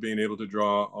being able to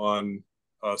draw on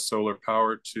solar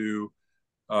power to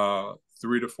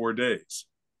 3 to 4 days.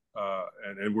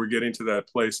 And we're getting to that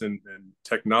place, and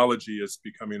technology is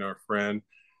becoming our friend.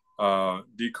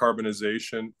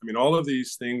 Decarbonization. I mean, all of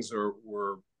these things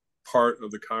were part of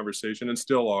the conversation and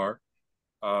still are.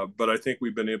 But I think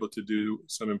we've been able to do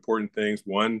some important things.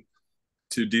 One,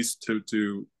 to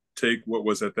take what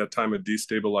was at that time a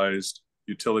destabilized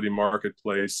utility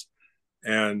marketplace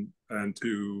and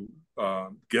to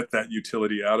get that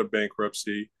utility out of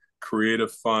bankruptcy, create a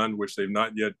fund, which they've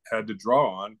not yet had to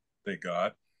draw on, thank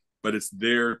God, but it's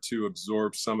there to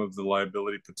absorb some of the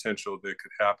liability potential that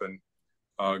could happen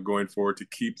going forward to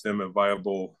keep them a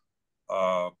viable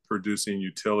producing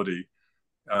utility.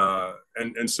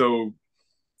 And so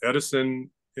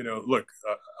Edison, look,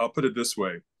 I'll put it this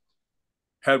way.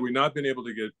 Had we not been able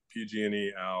to get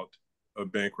PG&E out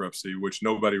of bankruptcy, which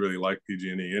nobody really liked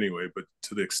PG&E anyway, but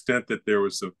to the extent that there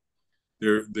was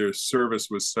their service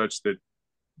was such that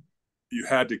you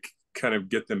had to kind of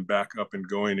get them back up and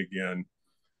going again,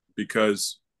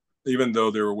 because even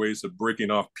though there were ways of breaking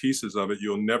off pieces of it,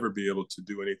 you'll never be able to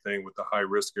do anything with the high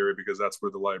risk area because that's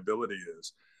where the liability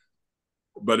is.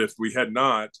 But if we had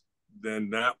not, then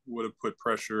that would have put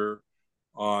pressure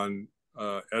on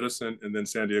Edison and then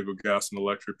San Diego Gas and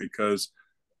Electric, because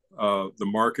the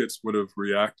markets would have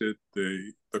reacted,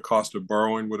 the cost of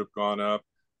borrowing would have gone up,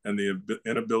 and the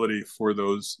inability for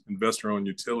those investor-owned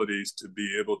utilities to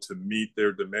be able to meet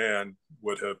their demand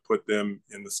would have put them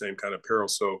in the same kind of peril.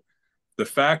 So the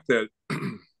fact that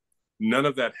none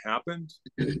of that happened,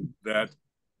 that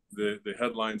the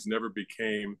headlines never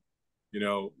became,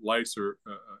 lights are,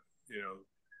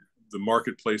 the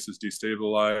marketplace is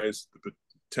destabilized, the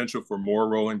potential for more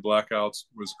rolling blackouts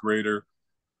was greater,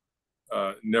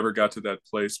 never got to that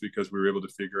place because we were able to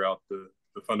figure out the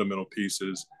fundamental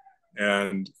pieces.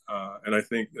 And I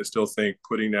still think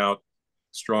putting out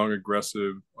strong,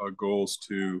 aggressive goals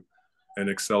and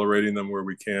accelerating them where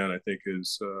we can, I think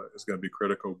is going to be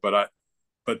critical. But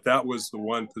that was the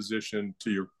one position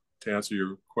to answer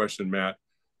your question, Matt,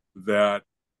 that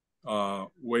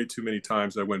way too many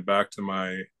times I went back to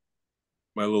my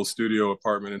little studio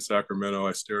apartment in Sacramento.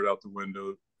 I stared out the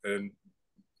window and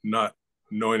not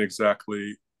knowing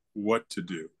exactly what to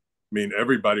do. I mean,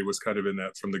 everybody was kind of in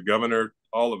that, from the governor,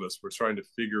 all of us were trying to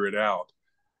figure it out.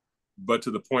 But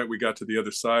to the point we got to the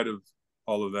other side of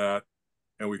all of that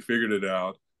and we figured it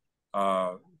out,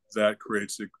 that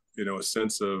creates a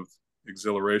sense of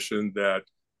exhilaration that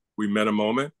we met a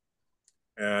moment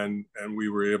and we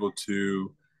were able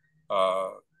to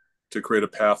create a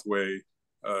pathway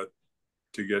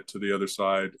to get to the other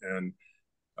side. And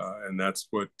that's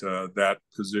what that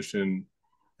position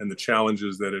and the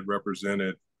challenges that it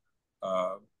represented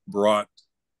brought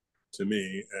to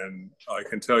me. And I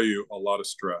can tell you a lot of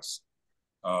stress.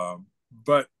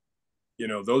 But,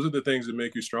 those are the things that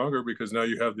make you stronger, because now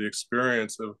you have the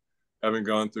experience of having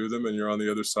gone through them and you're on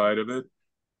the other side of it.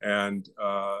 And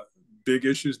big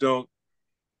issues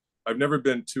I've never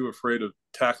been too afraid of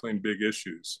tackling big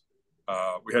issues.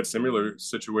 We had similar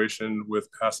situation with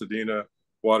Pasadena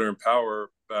Water and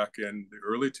Power back in the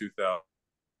early 2000s,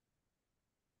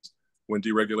 when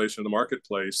deregulation of the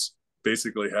marketplace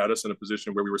basically had us in a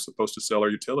position where we were supposed to sell our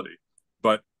utility.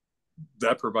 But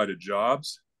that provided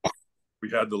jobs. We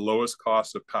had the lowest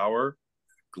cost of power,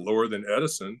 lower than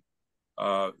Edison.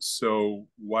 So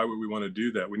why would we want to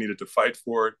do that? We needed to fight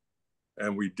for it,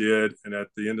 and we did. And at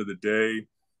the end of the day,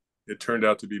 it turned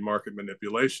out to be market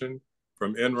manipulation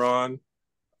from Enron.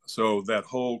 So that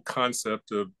whole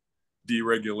concept of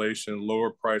deregulation,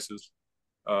 lower prices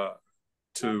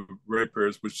to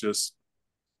ratepayers was just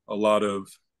a lot of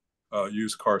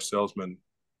used car salesman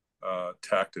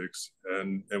tactics,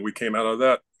 and we came out of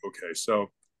that okay.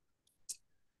 So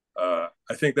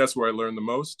I think that's where I learned the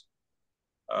most,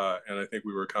 and I think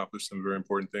we were accomplished some very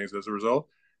important things as a result,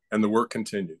 and the work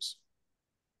continues.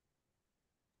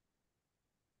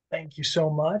 Thank you so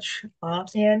much.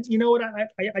 And you know what?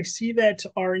 I see that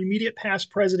our immediate past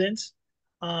president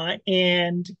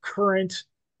and current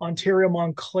Ontario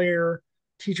Montclair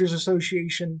Teachers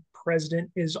Association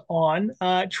president is on.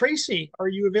 Tracy, are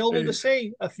you available to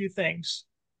say a few things?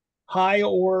 Hi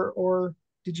or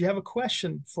did you have a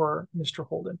question for Mr.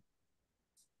 Holden?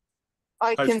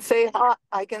 I Hi, can say hi.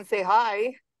 I can say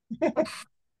hi.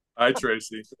 hi,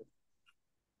 Tracy.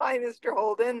 Hi, Mr.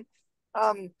 Holden.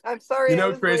 I'm sorry I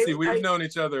was Tracy, late. Tracy, we've known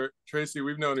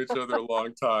each other a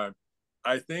long time.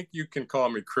 I think you can call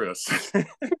me Chris.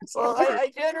 Well,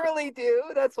 I generally do.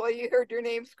 That's why you heard your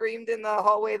name screamed in the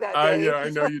hallway that day. Yeah, I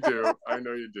know you do. I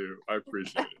know you do. I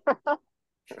appreciate it.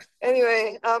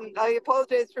 Anyway, I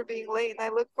apologize for being late, and I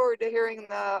look forward to hearing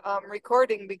the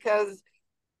recording, because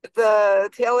the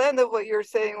tail end of what you're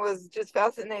saying was just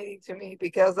fascinating to me,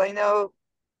 because I know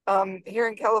here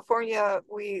in California,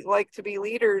 we like to be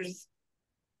leaders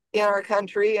in our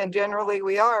country, and generally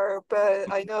we are, but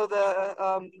I know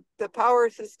the power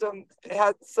system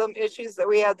had some issues that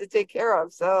we had to take care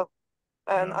of. So,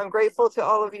 and Yeah. I'm grateful to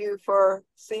all of you for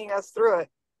seeing us through it.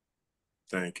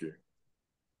 Thank you.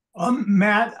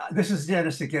 Matt, this is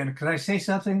Dennis again. Could I say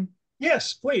something?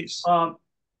 Yes, please.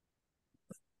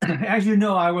 As you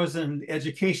know, I was in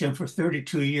education for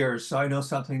 32 years, so I know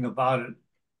something about it.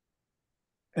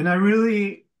 And I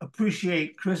really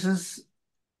appreciate Chris's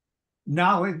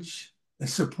knowledge and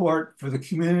support for the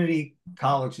community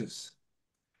colleges.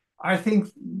 I think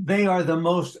they are the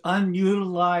most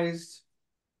unutilized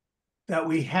that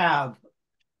we have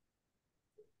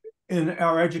in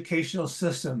our educational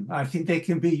system. I think they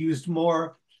can be used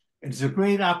more. It's a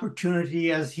great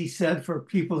opportunity, as he said, for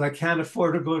people that can't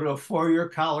afford to go to a four-year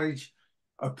college,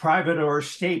 a private or a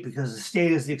state, because the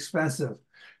state is expensive.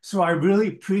 So I really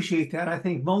appreciate that. I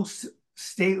think most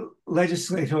state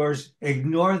legislators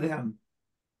ignore them,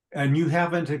 and you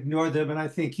haven't ignored them, and I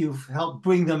think you've helped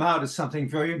bring them out as something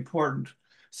very important.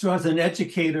 So as an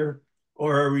educator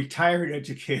or a retired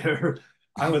educator,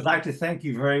 I would like to thank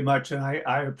you very much, and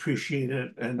I appreciate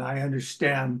it, and I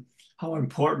understand how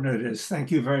important it is. Thank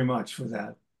you very much for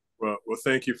that. Well,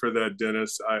 thank you for that,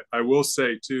 Dennis. I will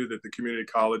say, too, that the community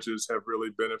colleges have really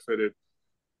benefited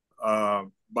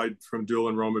from dual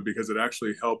enrollment, because it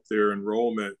actually helped their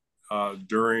enrollment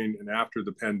during and after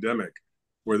the pandemic,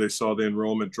 where they saw the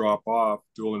enrollment drop off.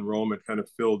 Dual enrollment kind of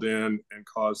filled in and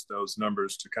caused those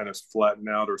numbers to kind of flatten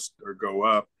out or go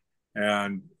up.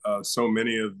 And so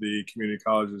many of the community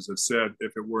colleges have said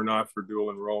if it were not for dual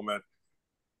enrollment,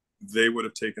 they would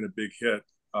have taken a big hit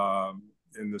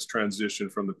in this transition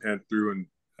from through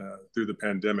the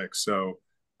pandemic. So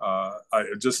I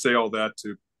just say all that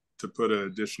to put an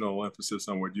additional emphasis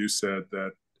on what you said,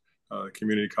 that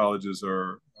community colleges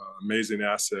are an amazing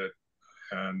asset,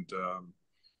 and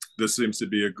this seems to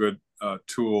be a good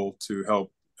tool to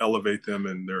help elevate them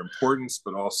in their importance,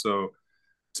 but also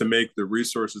to make the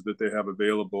resources that they have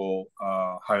available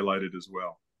highlighted as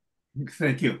well.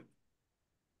 Thank you.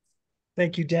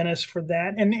 Thank you, Dennis, for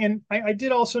that. And I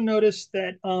did also notice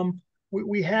that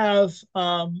we have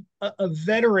a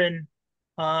veteran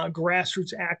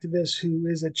grassroots activist who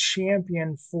is a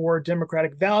champion for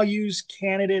democratic values,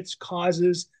 candidates,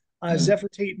 causes. Zephyr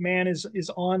Tate Mann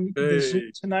is on the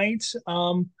Zoom tonight.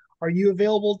 Are you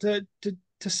available to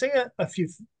say a few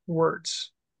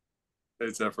words? Hey,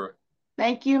 Zephyr.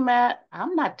 Thank you, Matt.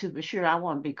 I'm not too sure I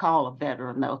want to be called a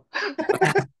veteran, though.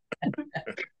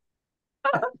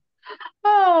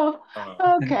 Oh,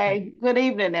 okay. Good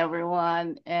evening,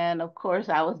 everyone. And of course,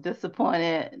 I was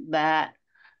disappointed that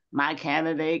my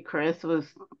candidate,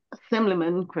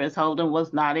 Assemblyman Chris Holden,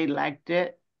 was not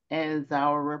elected as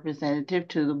our representative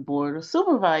to the Board of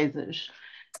Supervisors.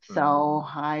 So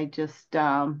I just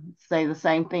say the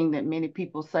same thing that many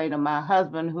people say to my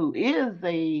husband, who is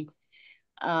a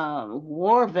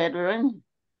war veteran.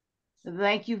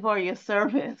 Thank you for your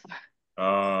service.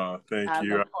 Thank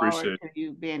you. I appreciate to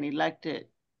you being elected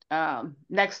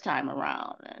next time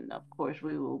around. And of course,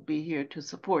 we will be here to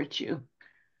support you.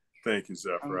 Thank you,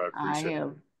 Zephyr. I appreciate it.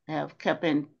 I have kept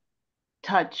in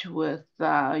touch with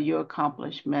your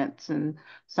accomplishments and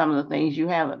some of the things you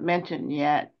haven't mentioned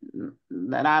yet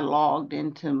that I logged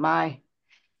into my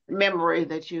memory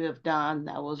that you have done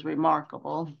that was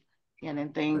remarkable and in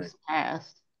things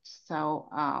past. So,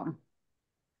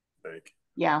 thank you.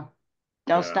 Yeah,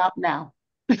 don't stop now.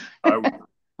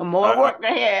 More work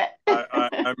ahead.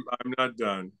 I'm not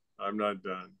done. I'm not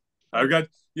done. I've got,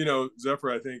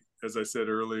 Zephyr, I think, as I said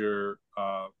earlier,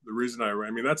 the reason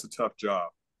I mean, that's a tough job,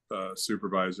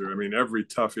 supervisor. I mean, every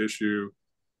tough issue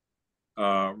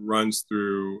runs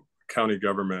through county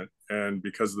government, and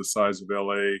because of the size of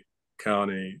LA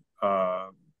County,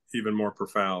 even more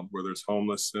profound, where there's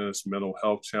homelessness, mental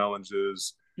health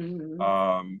challenges,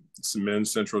 some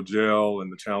men's central jail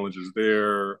and the challenges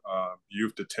there,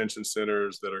 youth detention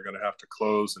centers that are going to have to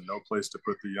close and no place to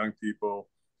put the young people,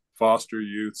 foster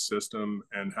youth system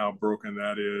and how broken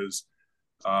that is,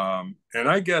 And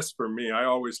I guess for me, I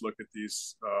always look at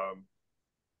these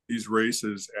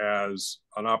races as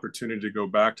an opportunity to go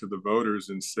back to the voters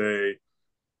and say,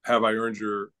 have I earned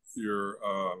your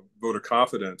vote of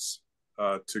confidence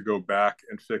to go back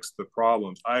and fix the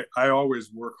problems? I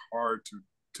always work hard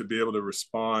to be able to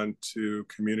respond to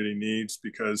community needs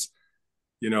because,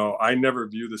 I never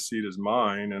view the seat as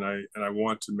mine, and I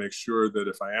want to make sure that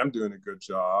if I am doing a good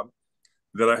job,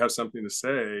 that I have something to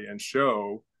say and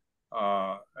show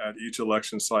at each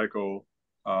election cycle,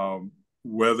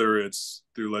 whether it's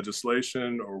through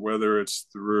legislation or whether it's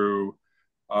through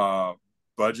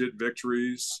budget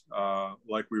victories,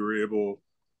 like we were able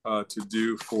to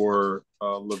do for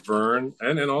Laverne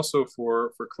and also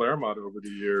for Claremont over the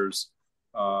years,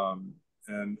 and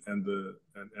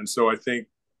so I think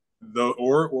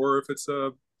or if it's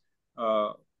a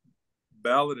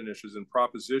ballot initiatives and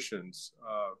propositions,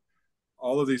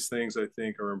 all of these things I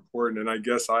think are important. And I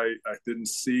guess I didn't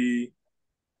see.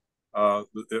 I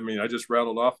just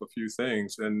rattled off a few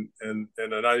things, and I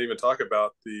didn't even talk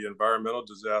about the environmental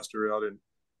disaster out in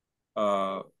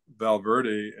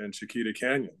Valverde and Chiquita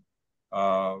Canyon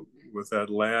with that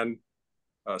land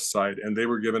site, and they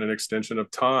were given an extension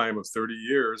of time of 30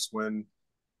 years when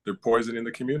they're poisoning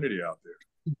the community out there.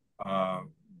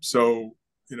 So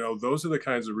those are the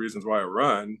kinds of reasons why I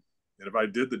run. And if I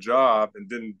did the job and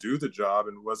didn't do the job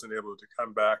and wasn't able to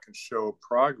come back and show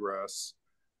progress,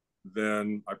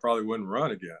 then I probably wouldn't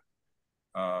run again.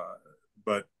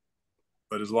 But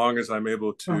as long as I'm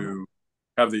able to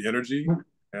have the energy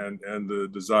and the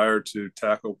desire to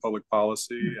tackle public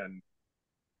policy and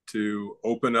to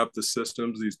open up the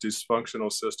systems, these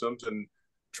dysfunctional systems, and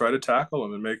try to tackle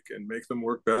them and make them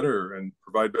work better and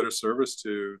provide better service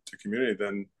to community,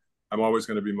 then I'm always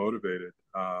going to be motivated.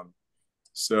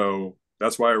 So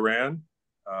that's why I ran.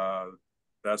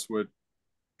 That's what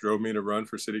drove me to run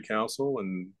for city council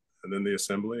and then the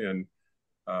assembly. And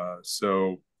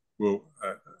so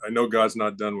I know God's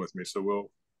not done with me, so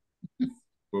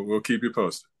we'll keep you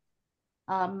posted.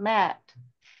 Matt,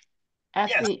 at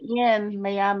Yes. the end,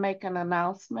 may I make an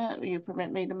announcement? Will you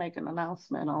permit me to make an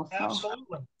announcement also?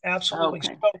 Absolutely.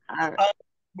 Okay. So,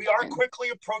 we are quickly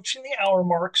approaching the hour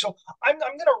mark, so I'm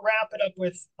going to wrap it up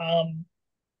with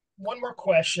one more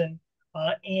question,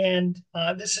 and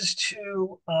this is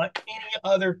to any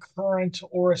other current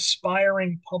or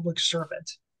aspiring public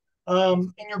servant.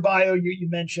 In your bio, you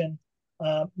mentioned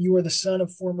you are the son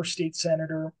of former state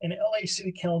senator and LA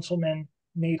City Councilman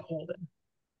Nate Holden.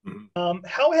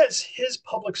 How has his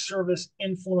public service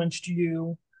influenced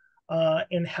you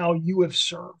in how you have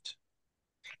served?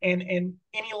 And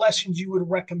any lessons you would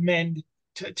recommend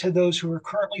to those who are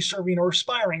currently serving or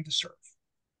aspiring to serve?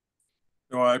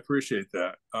 No, I appreciate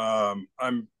that.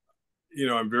 I'm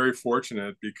very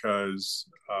fortunate because,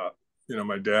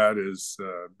 my dad has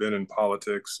been in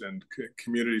politics and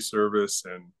community service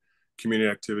and community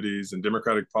activities and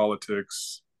democratic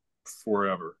politics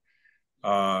forever.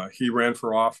 He ran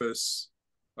for office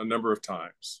a number of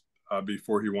times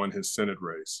before he won his Senate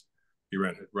race. He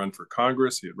run for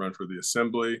Congress, he had run for the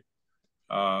Assembly,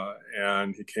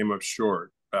 and he came up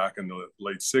short back in the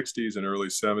late 60s and early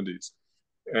 70s.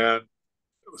 And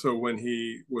so when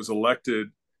he was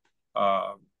elected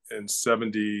in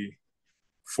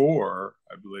 74,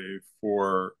 I believe,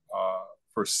 for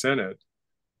Senate,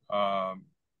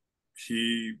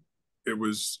 it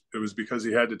was because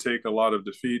he had to take a lot of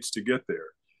defeats to get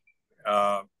there.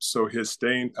 So his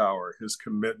staying power, his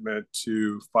commitment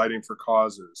to fighting for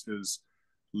causes, his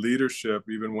leadership,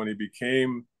 even when he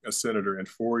became a senator in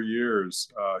 4 years,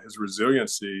 his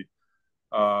resiliency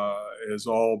has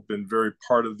all been very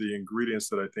part of the ingredients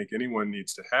that I think anyone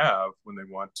needs to have when they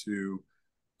want to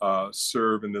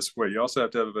serve in this way. You also have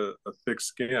to have a thick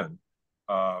skin.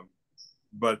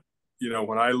 But,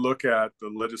 when I look at the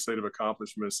legislative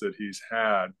accomplishments that he's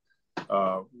had,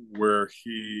 where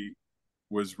he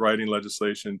was writing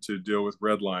legislation to deal with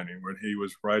redlining, when he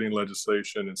was writing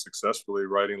legislation and successfully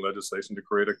writing legislation to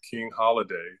create a King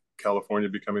holiday, California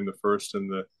becoming the first in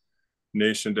the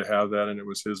nation to have that, and it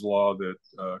was his law that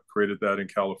created that in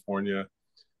California.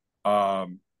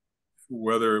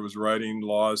 Whether it was writing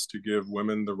laws to give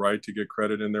women the right to get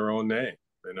credit in their own name.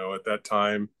 At that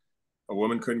time, a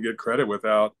woman couldn't get credit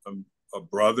without a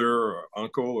brother or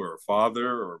uncle or a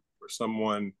father or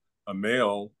someone, a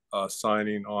male,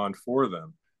 signing on for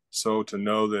them. So to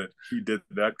know that he did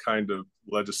that kind of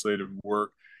legislative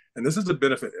work, and this is to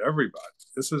benefit everybody.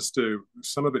 This is to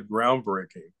some of it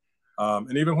groundbreaking.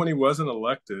 And even when he wasn't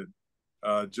elected,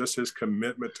 just his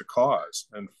commitment to cause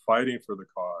and fighting for the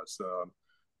cause.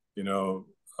 He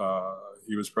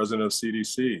was president of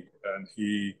CDC, and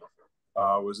he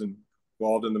was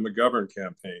involved in the McGovern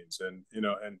campaigns, and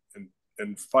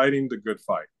and fighting the good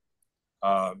fight.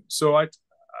 So I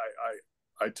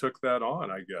took that on,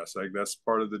 I guess. That's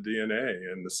part of the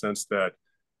DNA, in the sense that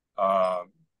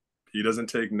he doesn't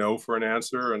take no for an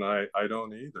answer, and I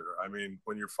don't either. I mean,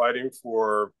 when you're fighting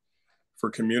for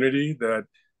community that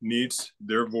needs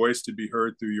their voice to be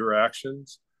heard through your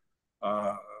actions,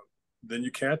 then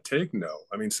you can't take no.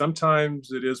 I mean,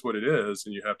 sometimes it is what it is,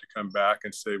 and you have to come back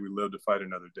and say, we live to fight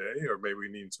another day, or maybe we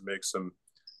need to make some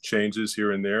changes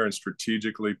here and there and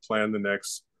strategically plan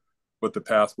what the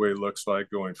pathway looks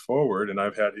like going forward. And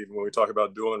I've had, even when we talk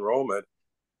about dual enrollment,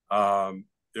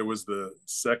 it was the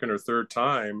second or third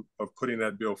time of putting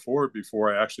that bill forward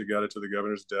before I actually got it to the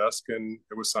governor's desk and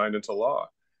it was signed into law.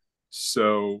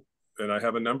 So, and I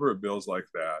have a number of bills like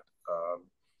that.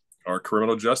 Our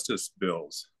criminal justice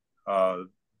bills,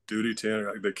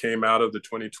 that came out of the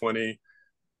 2020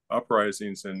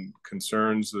 uprisings and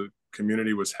concerns the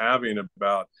community was having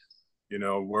about,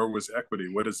 where was equity?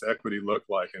 What does equity look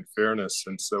like, and fairness?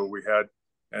 And so we had,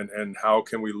 and how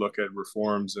can we look at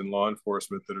reforms in law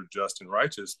enforcement that are just and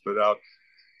righteous without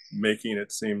making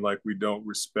it seem like we don't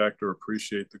respect or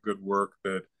appreciate the good work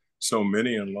that so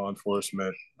many in law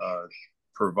enforcement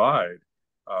provide.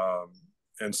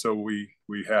 And so we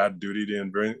had duty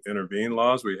to intervene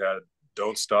laws. We had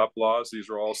don't stop laws. These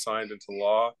are all signed into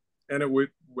law. And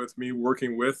with me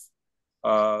working with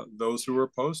those who were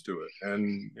opposed to it.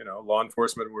 And, law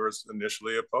enforcement was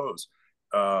initially opposed.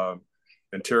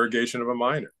 Interrogation of a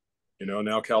minor.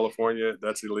 Now California,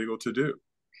 that's illegal to do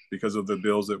because of the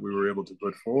bills that we were able to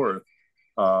put forth.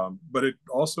 But it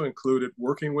also included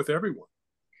working with everyone.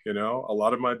 A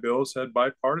lot of my bills had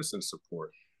bipartisan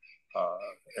support.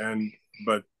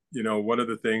 But one of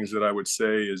the things that I would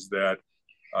say is that,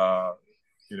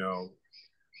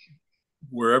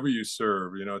 wherever you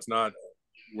serve, it's not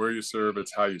where you serve,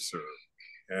 it's how you serve.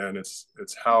 And it's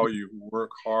how you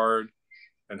work hard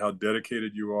and how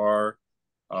dedicated you are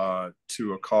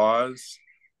to a cause,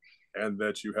 and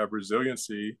that you have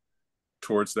resiliency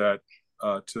towards that,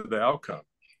 to the outcome,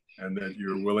 and that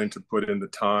you're willing to put in the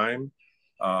time,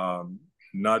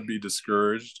 not be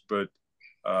discouraged, but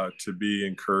to be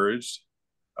encouraged,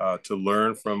 to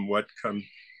learn from what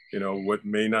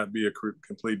may not be a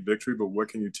complete victory, but what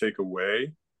can you take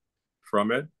away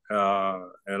from it?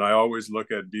 And I always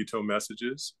look at veto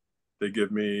messages. They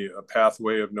give me a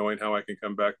pathway of knowing how I can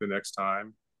come back the next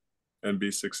time and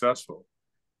be successful.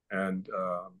 And,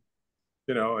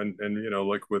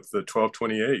 like with the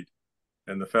 1228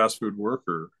 and the fast food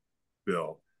worker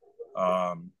bill,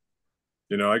 I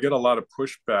get a lot of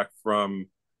pushback from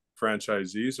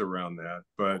franchisees around that,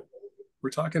 but we're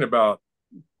talking about,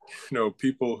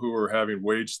 people who are having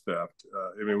wage theft.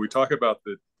 We talk about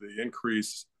the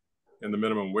increase in the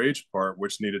minimum wage part,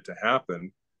 which needed to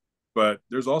happen, but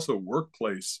there's also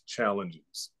workplace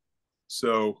challenges.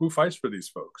 So who fights for these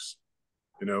folks?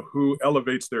 Who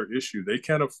elevates their issue? They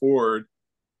can't afford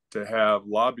to have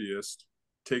lobbyists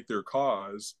take their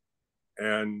cause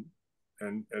and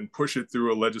push it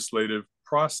through a legislative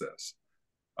process.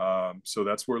 So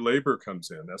that's where labor comes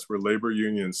in. That's where labor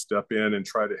unions step in and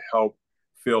try to help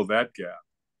fill that gap.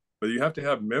 But you have to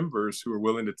have members who are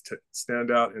willing to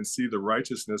stand out and see the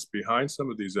righteousness behind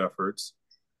some of these efforts.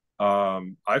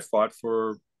 I fought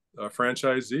for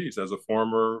franchisees as a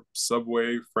former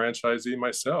Subway franchisee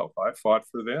myself. I fought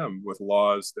for them with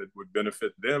laws that would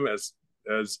benefit them as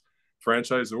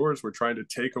franchisors were trying to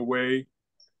take away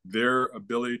their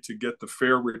ability to get the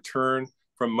fair return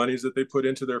from monies that they put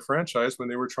into their franchise when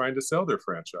they were trying to sell their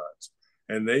franchise.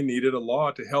 And they needed a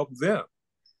law to help them.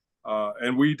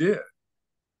 And we did.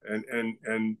 And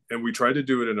we tried to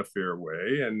do it in a fair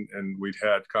way. And we'd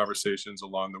had conversations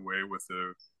along the way with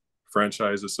the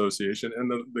Franchise Association.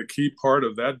 And the key part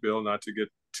of that bill, not to get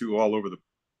too all over the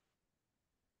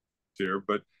here,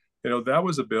 but that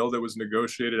was a bill that was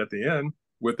negotiated at the end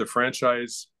with the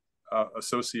Franchise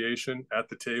Association at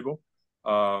the table,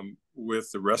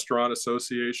 with the Restaurant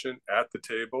Association at the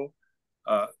table,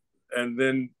 and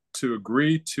then to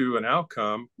agree to an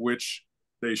outcome which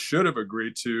they should have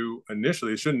agreed to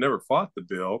initially. They should have never fought the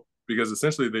bill, because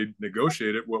essentially they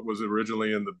negotiated what was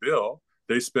originally in the bill.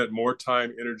 They spent more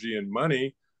time, energy, and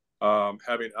money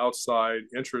having outside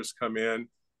interests come in,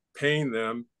 paying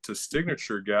them to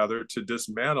signature gather to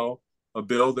dismantle a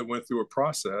bill that went through a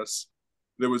process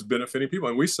that was benefiting people.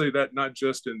 And we say that not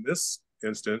just in this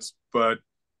instance, but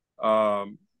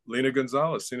Lena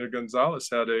Gonzalez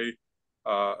had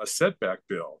a setback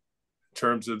bill in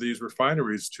terms of these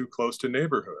refineries too close to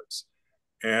neighborhoods.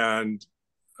 And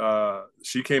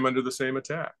she came under the same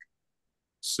attack.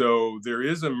 So there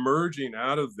is emerging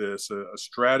out of this a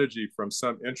strategy from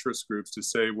some interest groups to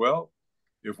say, well,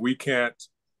 if we can't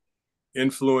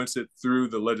influence it through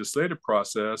the legislative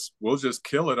process, we'll just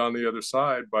kill it on the other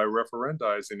side by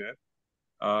referendizing it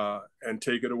and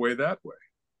take it away that way.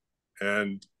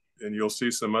 And you'll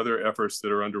see some other efforts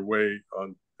that are underway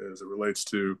as it relates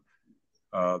to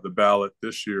the ballot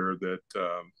this year.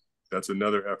 That's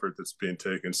another effort that's being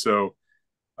taken. So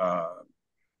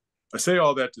I say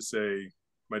all that to say,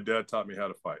 my dad taught me how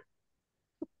to fight.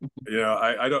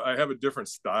 I have a different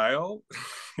style.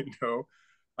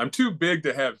 I'm too big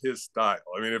to have his style.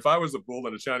 I mean, if I was a bull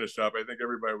in a china shop, I think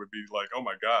everybody would be like, oh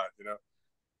my God,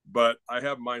 but I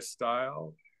have my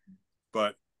style.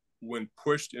 But when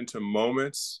pushed into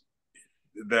moments,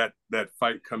 that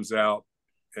fight comes out,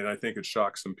 and I think it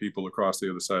shocks some people across the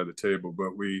other side of the table.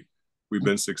 But we've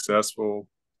been successful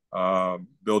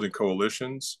building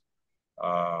coalitions,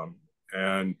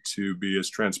 and to be as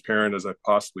transparent as I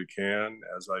possibly can,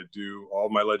 as I do all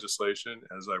my legislation,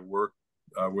 as I work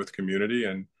with community.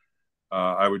 And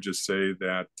I would just say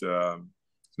that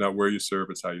it's not where you serve,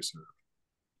 it's how you serve.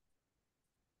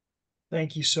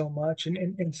 Thank you so much.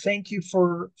 And thank you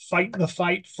for fighting the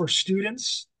fight for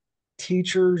students,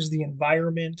 teachers, the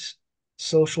environment,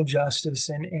 social justice,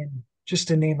 and just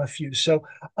to name a few. So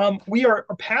we are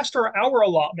past our hour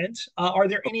allotment. Are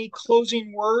there any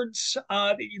closing words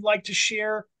that you'd like to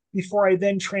share before I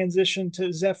then transition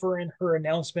to Zephyr and her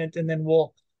announcement, and then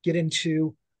we'll get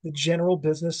into the general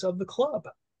business of the club?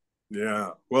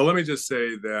 Yeah. Well, let me just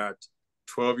say that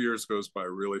 12 years goes by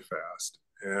really fast.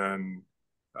 And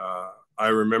I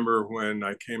remember when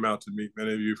I came out to meet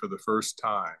many of you for the first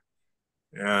time,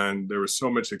 and there was so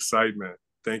much excitement.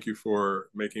 Thank you for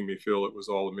making me feel it was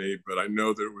all me, but I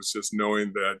know that it was just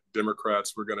knowing that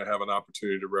Democrats were going to have an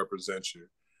opportunity to represent you,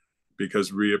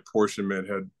 because reapportionment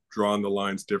had drawn the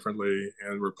lines differently,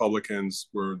 and Republicans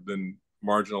were then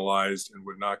marginalized and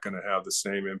were not going to have the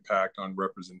same impact on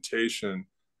representation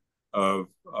of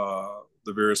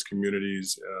the various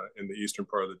communities in the eastern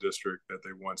part of the district that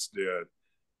they once did.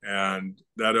 And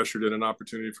that ushered in an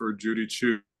opportunity for Judy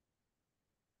Chu,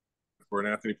 for an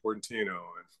Anthony Portantino,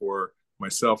 and for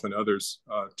myself and others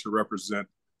to represent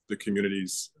the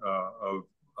communities of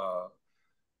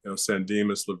San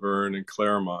Dimas, Verne, and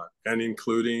Claremont, and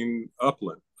including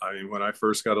Upland. I mean, when I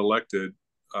first got elected,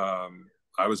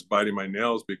 I was biting my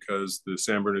nails because the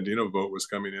San Bernardino vote was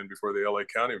coming in before the LA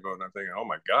County vote. And I'm thinking, oh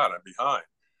my God, I'm behind.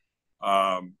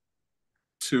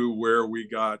 To where we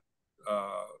got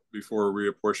before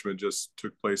reapportionment just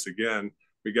took place again,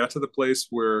 we got to the place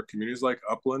where communities like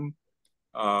Upland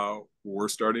were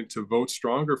starting to vote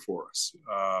stronger for us,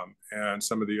 and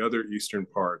some of the other eastern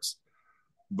parts.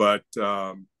 But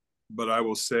I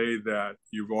will say that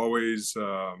you've always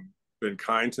been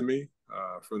kind to me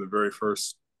from the very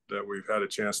first that we've had a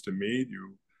chance to meet.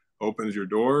 You opened your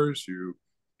doors, you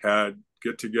had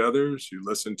get-togethers, you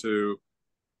listened to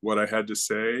what I had to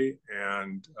say,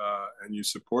 and you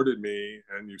supported me,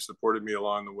 and you supported me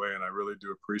along the way, and I really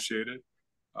do appreciate it.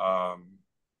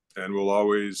 And we'll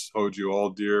always hold you all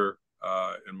dear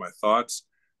in my thoughts.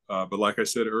 But like I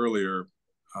said earlier,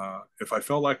 if I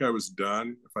felt like I was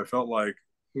done, if I felt like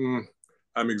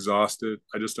I'm exhausted,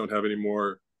 I just don't have any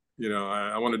more,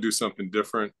 I want to do something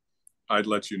different, I'd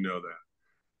let you know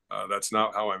that. That's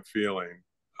not how I'm feeling.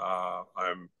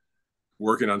 I'm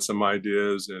working on some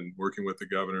ideas and working with the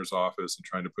governor's office and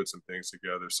trying to put some things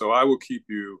together. So I will keep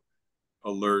you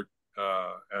alert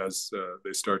as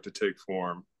they start to take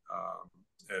form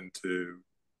and to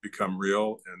become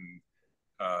real.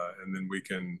 And then we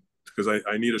can, because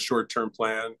I need a short-term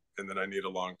plan, and then I need a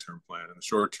long-term plan. And the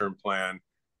short-term plan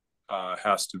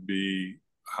has to be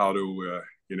how do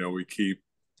we keep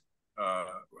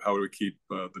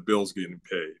the bills getting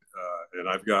paid. And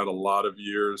I've got a lot of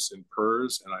years in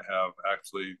PERS, and I have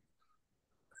actually,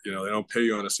 they don't pay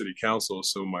you on a city council,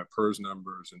 so my PERS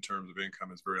numbers in terms of income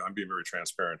is I'm being very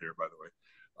transparent here, by the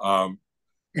way,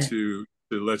 to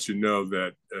let you know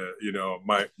that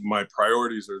my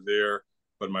priorities are there,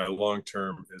 but my long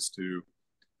term is to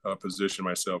position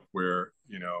myself where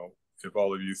if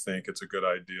all of you think it's a good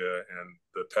idea and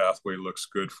the pathway looks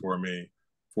good for me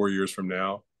 4 years from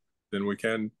now, then we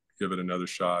can give it another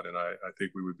shot, and I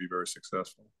think we would be very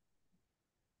successful.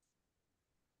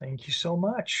 Thank you so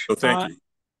much. So thank you.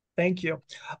 Thank you.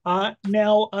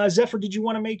 Now, Zephyr, did you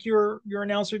want to make your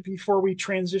announcement before we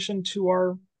transition to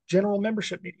our general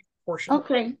membership meeting portion?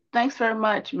 Okay, thanks very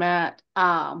much, Matt.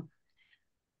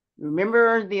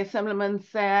 Remember the Assemblyman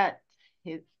said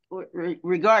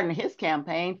regarding his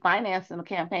campaign, financing the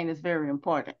campaign is very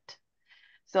important.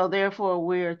 So therefore,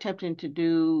 we're attempting to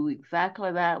do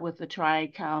exactly that with the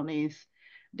Tri-Counties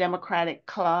Democratic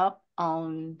Club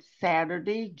on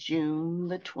Saturday, June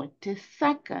the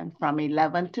 22nd from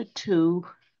 11 to 2.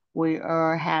 We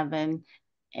are having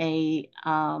a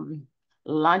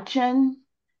luncheon,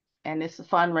 and it's a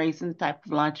fundraising type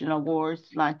of luncheon, awards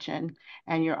luncheon,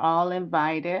 and you're all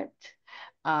invited.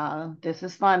 This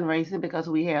is fundraising because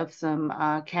we have some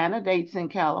candidates in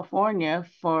California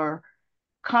for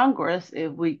Congress.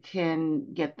 If we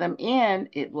can get them in,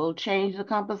 it will change the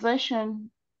composition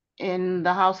in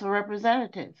the House of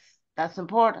Representatives. That's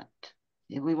important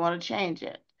if we want to change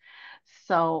it.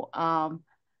 So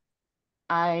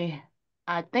I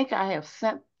think I have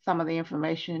sent some of the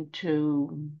information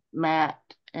to Matt,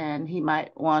 and he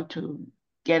might want to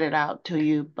get it out to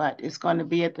you, but it's going to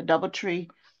be at the DoubleTree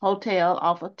Hotel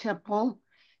off of Temple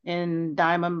in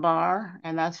Diamond Bar,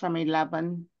 and that's from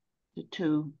 11 to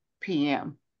 2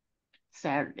 p.m.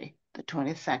 Saturday, the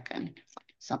 22nd.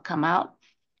 So come out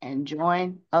and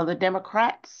join other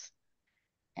Democrats,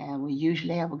 and we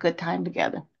usually have a good time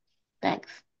together. Thanks.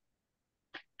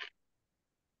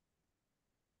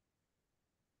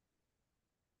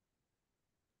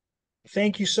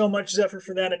 Thank you so much, Zephyr,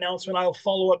 for that announcement. I'll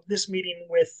follow up this meeting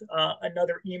with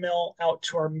another email out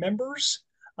to our members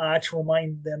to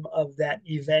remind them of that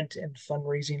event and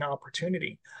fundraising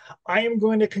opportunity. I am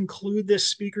going to conclude this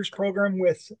speakers program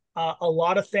with a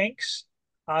lot of thanks.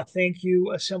 Thank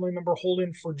you, Assemblymember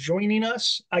Holden, for joining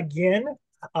us again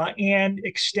and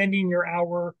extending your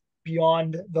hour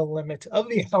beyond the limit of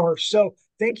the hour. So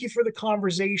thank you for the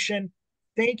conversation.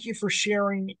 Thank you for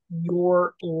sharing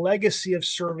your legacy of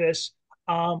service.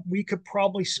 We could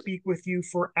probably speak with you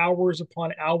for hours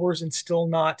upon hours and still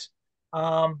not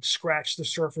scratch the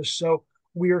surface. So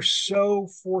we are so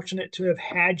fortunate to have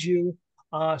had you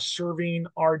serving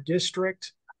our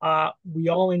district. We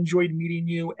all enjoyed meeting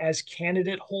you as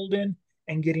candidate Holden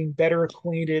and getting better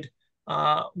acquainted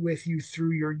with you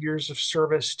through your years of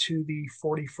service to the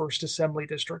 41st Assembly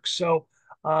District. So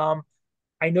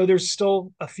I know there's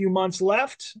still a few months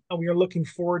left. We are looking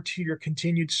forward to your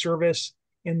continued service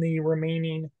in the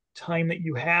remaining time that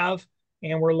you have,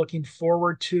 and we're looking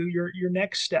forward to your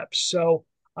next steps. So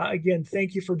again,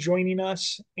 thank you for joining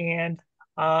us, and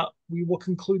we will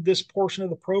conclude this portion of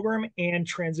the program and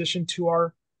transition to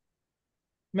our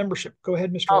membership. Go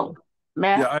ahead, Mr. Holden.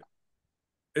 Matt? Yeah,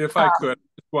 if I could,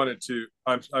 I just wanted to,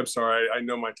 I'm sorry, I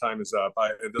know my time is up.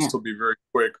 This will be very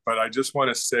quick, but I just want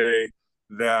to say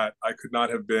that I could not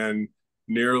have been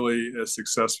nearly as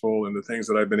successful in the things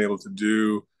that I've been able to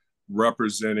do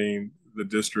representing the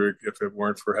district if it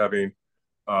weren't for having,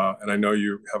 and I know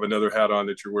you have another hat on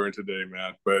that you're wearing today,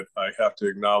 Matt, but I have to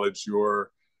acknowledge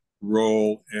your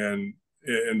role and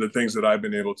the things that I've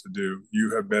been able to do.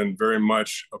 You have been very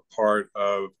much a part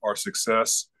of our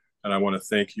success, and I want to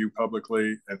thank you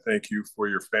publicly and thank you for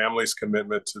your family's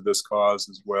commitment to this cause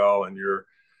as well and your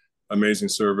amazing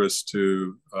service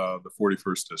to the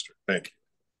 41st District. Thank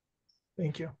you.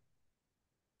 Thank you.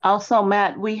 Also,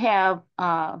 Matt, we have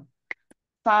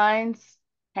signs,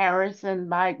 Harris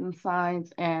and Biden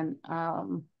signs, and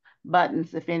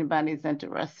buttons if anybody's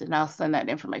interested. And I'll send that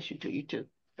information to you too.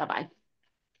 Bye-bye.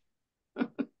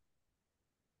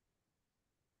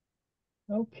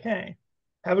 Okay.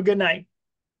 Have a good night.